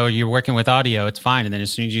audio, you're working with audio, it's fine. And then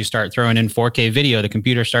as soon as you start throwing in 4K video, the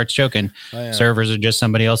computer starts choking. Oh, yeah. Servers are just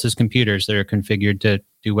somebody else's computers that are configured to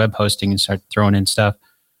do web hosting and start throwing in stuff.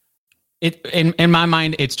 In my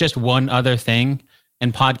mind, it's just one other thing.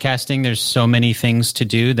 In podcasting, there's so many things to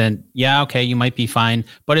do. Then, yeah, okay, you might be fine.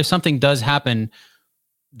 But if something does happen,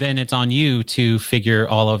 then it's on you to figure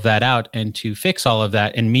all of that out and to fix all of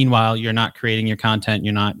that. And meanwhile, you're not creating your content.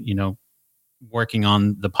 You're not, working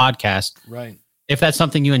on the podcast. Right. If that's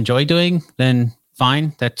something you enjoy doing, then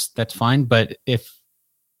fine. That's fine. But if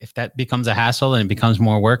that becomes a hassle and it becomes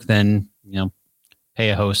more work, then pay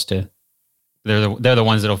a host to. They're the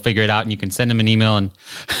ones that'll figure it out, and you can send them an email and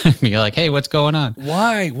be like, "Hey, what's going on?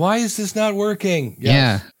 Why is this not working?"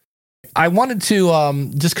 Yeah. I wanted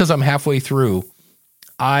to just because I'm halfway through,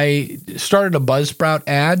 I started a Buzzsprout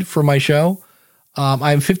ad for my show.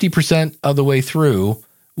 I'm 50% of the way through,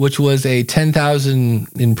 which was a 10,000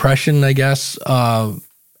 impression, I guess,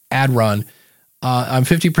 ad run. I'm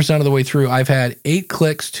 50% of the way through. I've had 8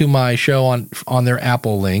 clicks to my show on their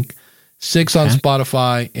Apple link, 6 on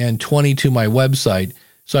Spotify, and 20 to my website.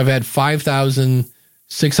 So I've had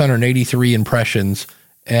 5,683 impressions,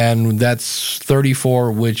 and that's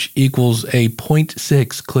 34, which equals a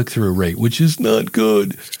 0.6 click-through rate, which is not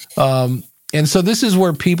good. And so this is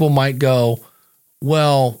where people might go,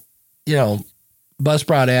 well,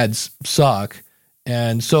 Buzzsprout ads suck.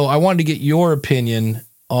 And so I wanted to get your opinion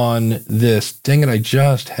on this. Dang it, I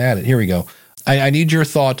just had it. Here we go. I need your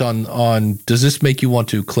thought on does this make you want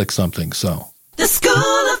to click something? So The School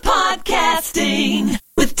of Podcasting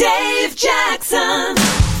with Dave Jackson.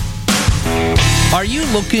 Are you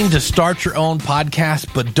looking to start your own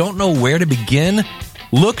podcast but don't know where to begin?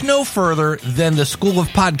 Look no further than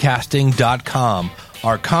theschoolofpodcasting.com.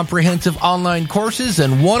 Our comprehensive online courses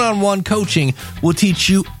and one-on-one coaching will teach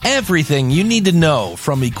you everything you need to know,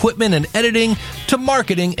 from equipment and editing to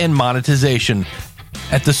marketing and monetization.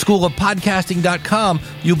 At theschoolofpodcasting.com,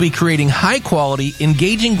 you'll be creating high-quality,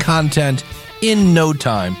 engaging content in no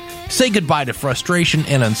time. Say goodbye to frustration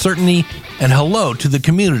and uncertainty, and hello to the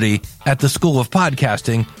community at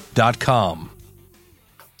theschoolofpodcasting.com.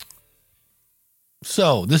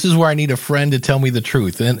 So this is where I need a friend to tell me the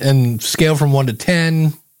truth, and scale from 1 to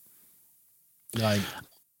 10. Like,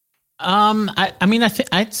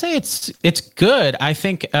 I'd say it's good. I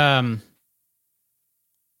think, I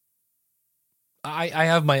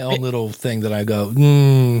have my own little thing that I go,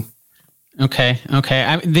 Okay.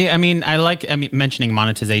 I like mentioning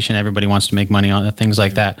monetization. Everybody wants to make money on things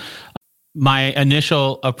like that. My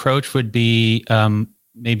initial approach would be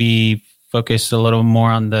maybe focus a little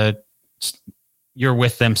more on you're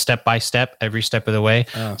with them step by step, every step of the way.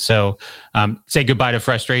 Oh. So say goodbye to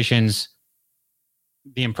frustrations.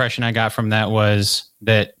 The impression I got from that was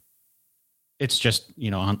that it's just,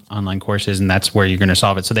 online courses, and that's where you're going to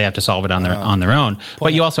solve it. So they have to solve it on their own.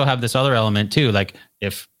 But you also have this other element too. Like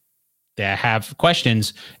if they have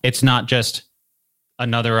questions, it's not just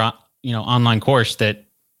another, online course that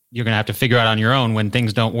you're going to have to figure out on your own when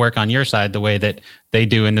things don't work on your side the way that they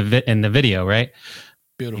do in the video, right?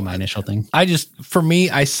 Beautiful. My initial thing. For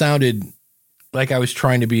me, I sounded like I was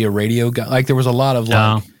trying to be a radio guy. Like there was a lot of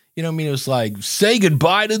it was like, say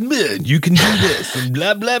goodbye to men. You can do this and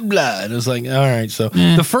blah, blah, blah. And it was like, all right. So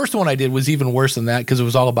the first one I did was even worse than that because it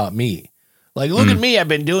was all about me. Like, look at me. I've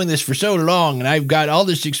been doing this for so long and I've got all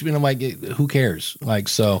this experience. I'm like, who cares? Like,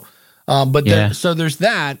 so, so there's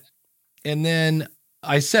that. And then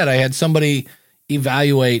I said, I had somebody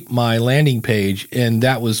evaluate my landing page, and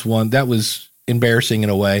that was embarrassing in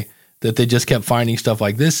a way that they just kept finding stuff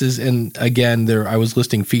like this is, and again, I was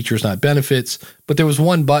listing features, not benefits, but there was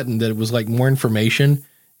one button that was like more information,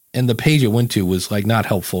 and the page it went to was like not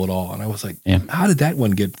helpful at all. And I was like, how did that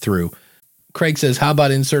one get through? Craig says, how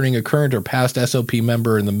about inserting a current or past SOP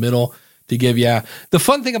member in the middle to give, the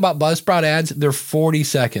fun thing about Buzzsprout ads, they're 40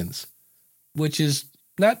 seconds, which is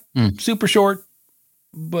not super short,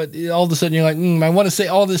 but all of a sudden you're like, I want to say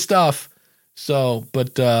all this stuff. So,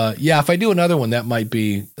 but if I do another one, that's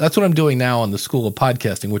what I'm doing now on the School of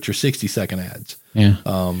Podcasting, which are 60-second ads. Yeah.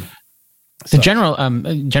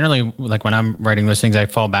 Generally, like when I'm writing those things, I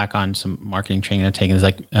fall back on some marketing training I've taken. It's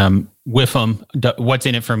like WIFM, what's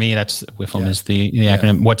in it for me? That's WIFM is the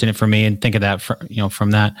acronym. What's in it for me? And think of that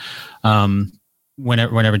from that.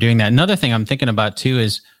 Whenever doing that. Another thing I'm thinking about too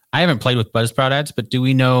is I haven't played with Buzzsprout ads, but do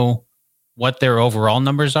we know what their overall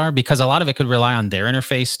numbers are? Because a lot of it could rely on their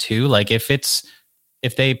interface too. Like if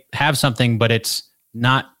they have something, but it's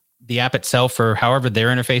not the app itself, or however their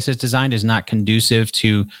interface is designed, is not conducive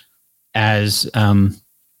to as so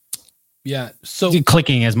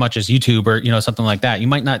clicking as much as YouTube or something like that. You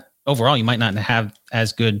might not have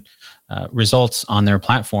as good results on their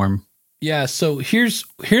platform. Yeah. So here's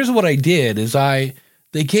what I did is they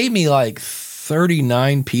gave me like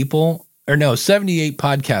 39 people. Or no, 78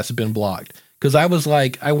 podcasts have been blocked because I was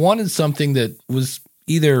like, I wanted something that was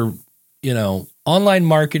either, online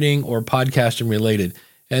marketing or podcasting related.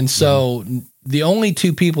 And so the only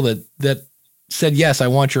 2 people that said, yes, I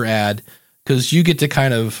want your ad, because you get to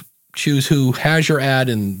kind of choose who has your ad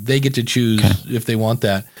and they get to choose if they want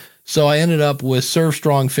that. So I ended up with Serve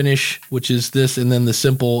Strong Finish, which is this, and then the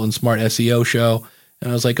Simple and Smart SEO Show.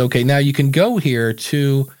 And I was like, okay, now you can go here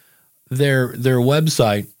to their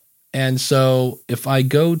website. And so if I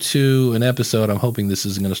go to an episode, I'm hoping this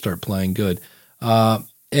isn't going to start playing good.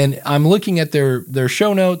 And I'm looking at their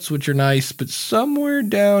show notes, which are nice, but somewhere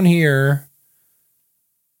down here,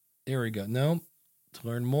 there we go. No, to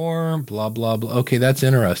learn more, blah, blah, blah. Okay, that's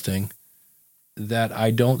interesting that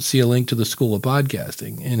I don't see a link to the School of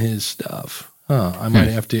Podcasting in his stuff. I might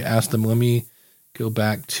have to ask them. Let me go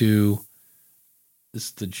back to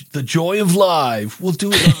this, the joy of live. We'll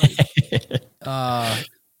do it live.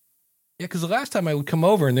 Because the last time I would come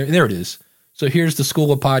over, and there it is. So here's the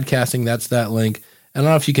School of Podcasting. That's that link. And I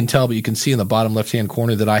don't know if you can tell, but you can see in the bottom left-hand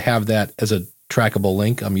corner that I have that as a trackable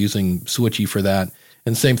link. I'm using Switchy for that.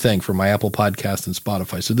 And same thing for my Apple Podcast and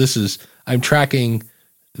Spotify. So I'm tracking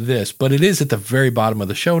this, but it is at the very bottom of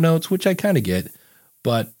the show notes, which I kind of get.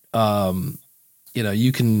 But,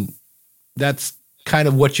 that's kind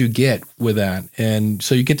of what you get with that. And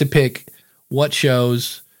so you get to pick what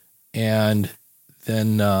shows, and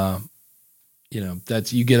then,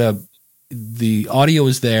 the audio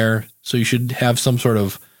is there. So you should have some sort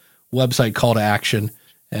of website call to action.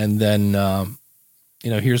 And then,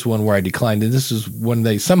 here's one where I declined. And this is when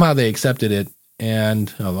they accepted it.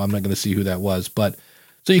 And I'm not going to see who that was, but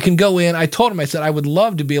so you can go in. I told him, I said, I would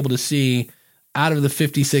love to be able to see out of the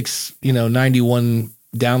 56, 91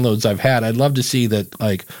 downloads I've had. I'd love to see that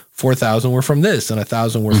like 4,000 were from this and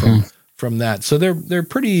 1,000 were from that. So they're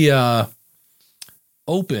pretty,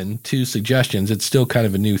 open to suggestions. It's still kind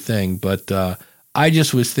of a new thing, but I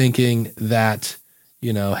just was thinking that,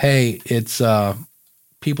 hey, it's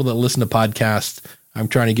people that listen to podcasts. I'm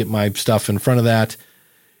trying to get my stuff in front of that.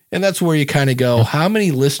 And that's where you kind of go, how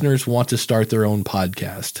many listeners want to start their own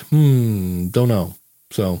podcast? Don't know.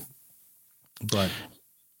 So, but.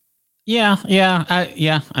 Yeah.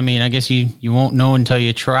 I mean, I guess you won't know until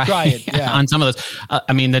you try it. Yeah. On some of those.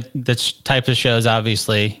 The type of shows,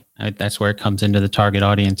 obviously, that's where it comes into the target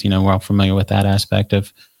audience. We're all familiar with that aspect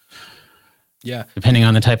of, depending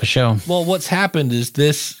on the type of show. Well, what's happened is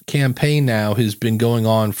this campaign now has been going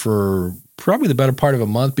on for probably the better part of a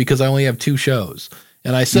month because I only have 2 shows.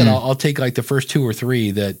 And I said, I'll take like the first 2 or 3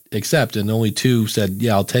 that accept, and only 2 said,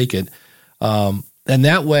 yeah, I'll take it. And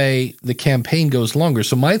that way the campaign goes longer.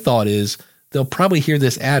 So my thought is they'll probably hear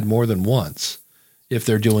this ad more than once if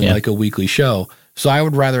they're doing like a weekly show. So I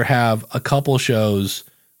would rather have a couple shows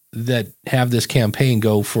that have this campaign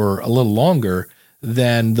go for a little longer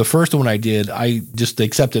than the first one I did. I just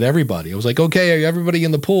accepted everybody. I was like, okay, everybody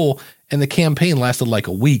in the pool. And the campaign lasted like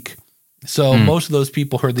a week. So most of those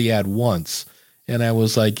people heard the ad once. And I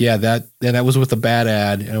was like, that was with a bad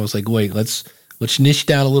ad. And I was like, wait, let's niche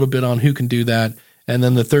down a little bit on who can do that. And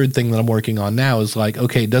then the third thing that I'm working on now is like,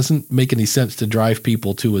 okay, it doesn't make any sense to drive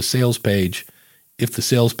people to a sales page if the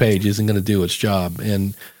sales page isn't going to do its job.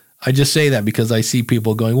 And I just say that because I see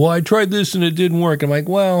people going, well, I tried this and it didn't work. I'm like,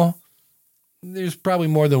 well, there's probably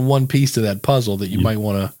more than one piece to that puzzle that you might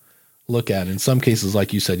want to look at. In some cases,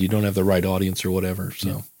 like you said, you don't have the right audience or whatever.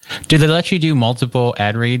 So Do they let you do multiple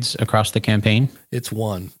ad reads across the campaign? It's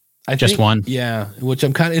one. Just one? Yeah, which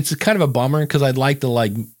it's kind of a bummer because I'd like to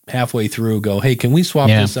like halfway through go, hey, can we swap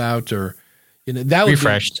this out? Or, that would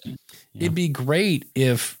refreshed. It'd be great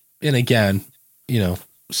if, and again,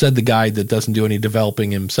 said the guy that doesn't do any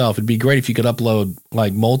developing himself, it'd be great if you could upload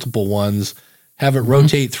like multiple ones, have it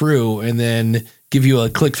rotate through, and then give you a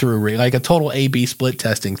click through rate, like a total A/B split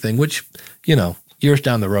testing thing, which, years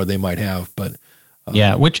down the road they might have, but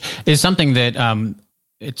which is something that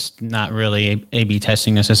it's not really A/B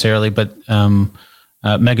testing necessarily, but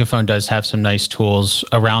Megaphone does have some nice tools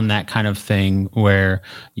around that kind of thing where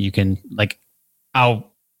you can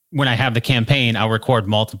when I have the campaign, I'll record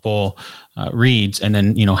multiple reads, and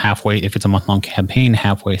then halfway, if it's a month-long campaign,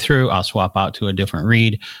 halfway through, I'll swap out to a different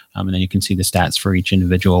read, and then you can see the stats for each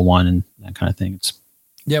individual one and that kind of thing.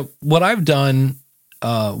 What I've done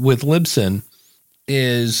with Libsyn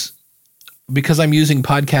is, because I'm using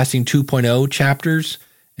Podcasting 2.0 chapters,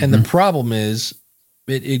 and the problem is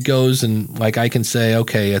it goes and like I can say,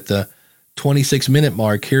 okay, at the 26-minute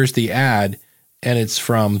mark, here's the ad, and it's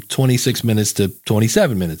from 26 minutes to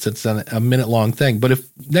 27 minutes. It's a minute-long thing. But if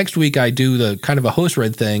next week I do the kind of a host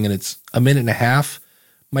read thing and it's a minute and a half,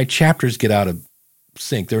 my chapters get out of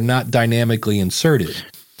sync. They're not dynamically inserted.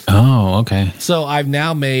 Oh, okay. So I've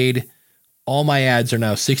now made all my ads are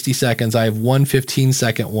now 60 seconds. I have one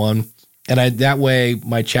 15-second one, and that way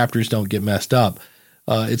my chapters don't get messed up.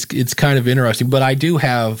 It's kind of interesting, but I do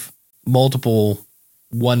have multiple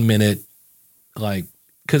 1 minute, like,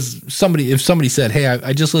 because if somebody said, hey,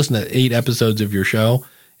 I just listened to 8 episodes of your show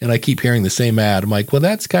and I keep hearing the same ad, I'm like, well,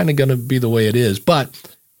 that's kind of going to be the way it is. But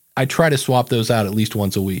I try to swap those out at least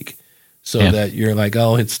once a week so that you're like,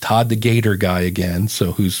 oh, it's Todd the Gator guy again.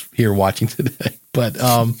 So who's here watching today? But,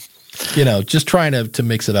 just trying to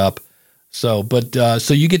mix it up. So, but,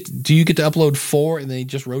 do you get to upload 4 and then you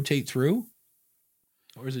just rotate through?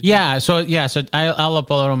 Or is it So I'll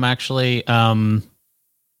upload them actually.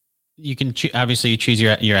 You can obviously you choose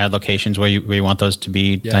your ad locations where you want those to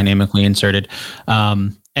be dynamically inserted.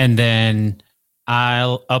 And then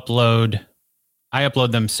I upload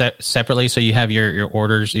them separately. So you have your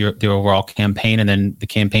orders, the overall campaign, and then the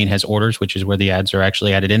campaign has orders, which is where the ads are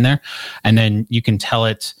actually added in there. And then you can tell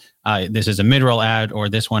it, this is a mid-roll ad, or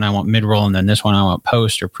this one I want mid-roll, and then this one I want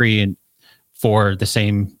post or pre, and for the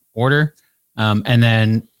same order. And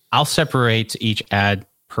then I'll separate each ad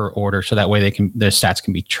per order, so that way the stats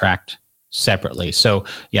can be tracked separately. So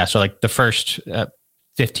like the first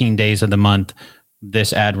 15 days of the month,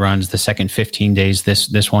 this ad runs. The second 15 days,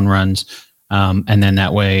 this one runs, and then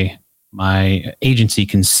that way my agency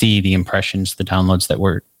can see the impressions, the downloads that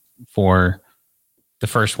were for the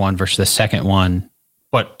first one versus the second one.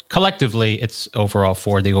 But collectively, it's overall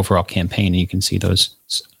for the overall campaign, and you can see those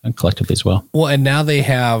collectively as well. Well, and now they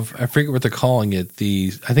have, I forget what they're calling it.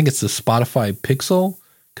 I think it's the Spotify Pixel,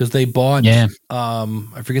 because they bought,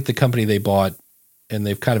 I forget the company they bought, and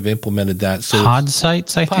they've kind of implemented that. So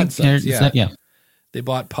Podsights, I think. Podsights, they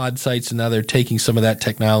bought Podsights, and now they're taking some of that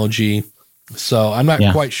technology. So I'm not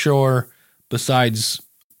quite sure. Besides,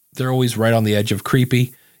 they're always right on the edge of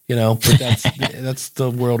creepy, but that's the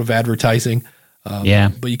world of advertising.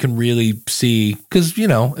 But you can really see, because,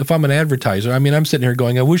 if I'm an advertiser, I'm sitting here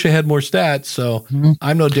going, I wish I had more stats. So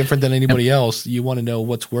I'm no different than anybody else. You want to know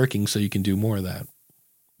what's working so you can do more of that.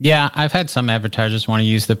 Yeah, I've had some advertisers want to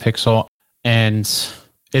use the Pixel, and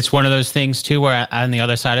it's one of those things too, where on the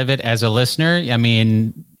other side of it, as a listener,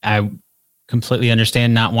 I completely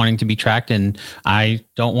understand not wanting to be tracked, and I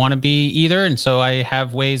don't want to be either. And so I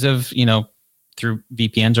have ways of, through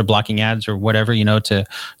VPNs or blocking ads or whatever, to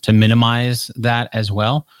minimize that as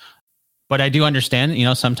well. But I do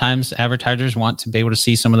understand, sometimes advertisers want to be able to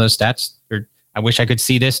see some of those stats, or I wish I could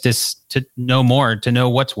see this to know more, to know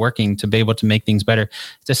what's working, to be able to make things better.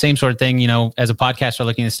 It's the same sort of thing, as a podcaster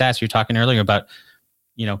looking at stats, you're talking earlier about,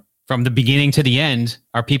 from the beginning to the end,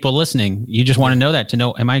 are people listening? You just want to know that, to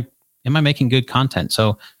know, am I making good content?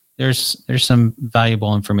 So there's some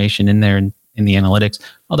valuable information in there in the analytics,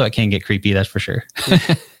 although it can get creepy, that's for sure.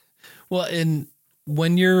 Well, and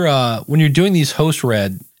when you're doing these host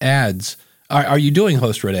read ads, are you doing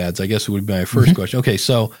host read ads? I guess it would be my first question. Okay,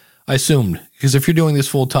 so I assumed, because if you're doing this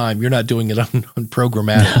full time, you're not doing it on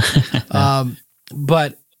programmatic.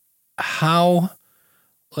 But how,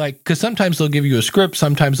 because sometimes they'll give you a script,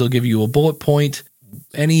 sometimes they'll give you a bullet point.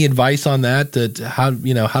 Any advice on that how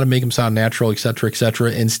to make them sound natural, et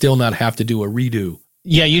cetera, and still not have to do a redo?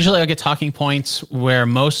 Yeah, usually I'll get talking points where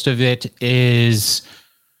most of it is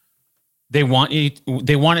they want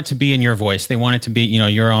it to be in your voice. They want it to be,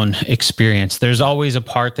 your own experience. There's always a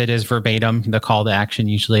part that is verbatim, the call to action,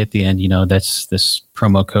 usually at the end, that's this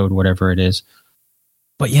promo code, whatever it is.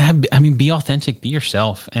 But yeah, I mean, be authentic, be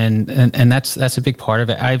yourself. And that's a big part of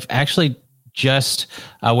it. I've actually just,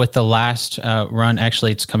 with the last run,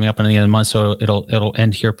 actually it's coming up on the end of the month, so it'll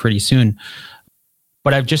end here pretty soon.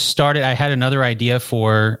 But I've just started. I had another idea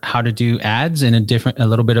for how to do ads in a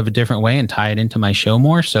little bit of a different way and tie it into my show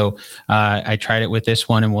more. So I tried it with this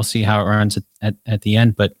one, and we'll see how it runs at the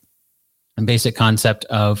end. But a basic concept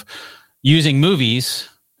of using movies,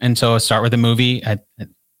 and so I'll start with a movie.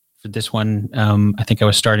 For this one, I think I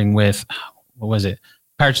was starting with, what was it?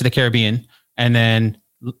 Pirates of the Caribbean, and then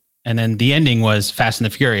the ending was Fast and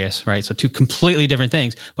the Furious, right? So two completely different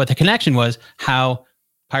things, but the connection was how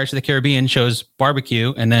Pirates of the Caribbean shows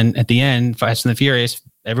barbecue, and then at the end, Fast and the Furious,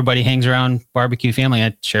 everybody hangs around barbecue family.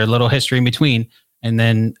 I share a little history in between, and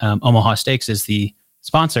then Omaha Steaks is the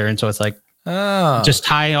sponsor, and so it's like just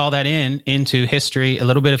tie all that into history, a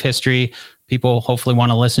little bit of history. People hopefully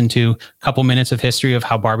want to listen to a couple minutes of history of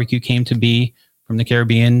how barbecue came to be from the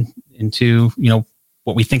Caribbean into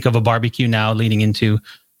what we think of a barbecue now, leading into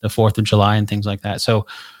the 4th of July and things like that. So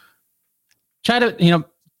try to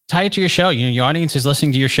tie it to your show. Your audience is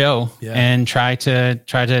listening to your show, and try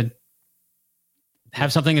to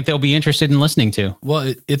have something that they'll be interested in listening to.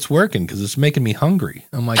 Well, it's working because it's making me hungry.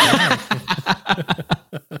 I'm like,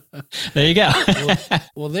 there you go.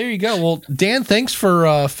 well, there you go. Well, Dan, thanks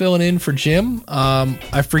for filling in for Jim.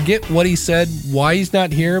 I forget what he said, why he's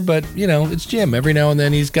not here, but it's Jim. Every now and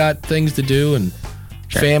then he's got things to do and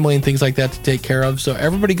family and things like that to take care of. So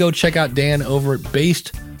everybody go check out Dan over at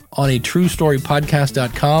Based on a True Story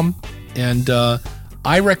Podcast.com. And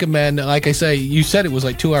I recommend, like I say, you said it was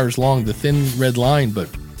like 2 hours long, The Thin Red Line, but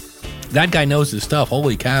that guy knows his stuff.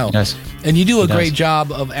 Holy cow. He does. And you do a great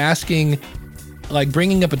job of asking, like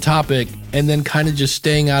bringing up a topic and then kind of just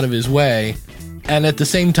staying out of his way. And at the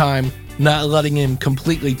same time, not letting him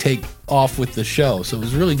completely take off with the show. So it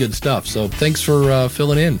was really good stuff. So thanks for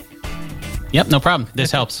filling in. Yep, no problem.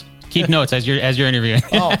 This helps. Keep notes as you're interviewing.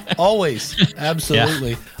 Oh, always.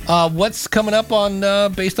 Absolutely. Yeah. What's coming up on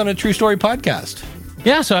Based on a True Story podcast?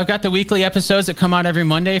 Yeah, so I've got the weekly episodes that come out every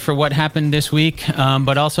Monday for what happened this week.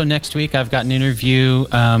 But also next week, I've got an interview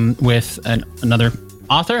with another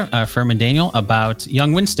author, Furman Daniel, about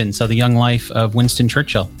young Winston. So the young life of Winston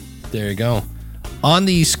Churchill. There you go. On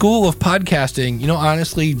the School of Podcasting,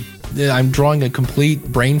 honestly, I'm drawing a complete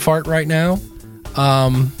brain fart right now.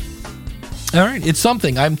 All right, it's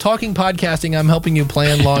something. I'm talking podcasting. I'm helping you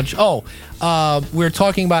plan launch. We're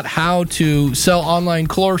talking about how to sell online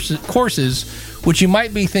courses, which you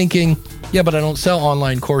might be thinking, yeah, but I don't sell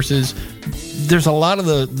online courses. There's a lot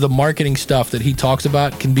of the marketing stuff that he talks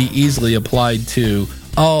about can be easily applied to,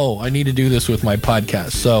 I need to do this with my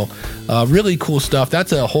podcast. So really cool stuff.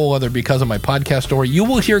 That's a whole other Because of My Podcast story. You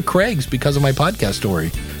will hear Craig's Because of My Podcast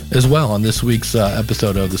story as well on this week's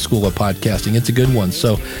episode of the School of Podcasting. It's a good one.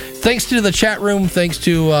 So thanks to the chat room. Thanks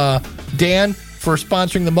to Dan for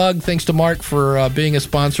sponsoring the mug. Thanks to Mark for being a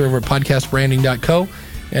sponsor over at podcastbranding.co.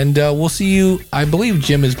 And we'll see you, I believe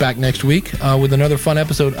Jim is back next week with another fun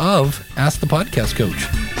episode of Ask the Podcast Coach.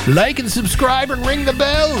 Like and subscribe and ring the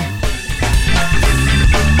bell.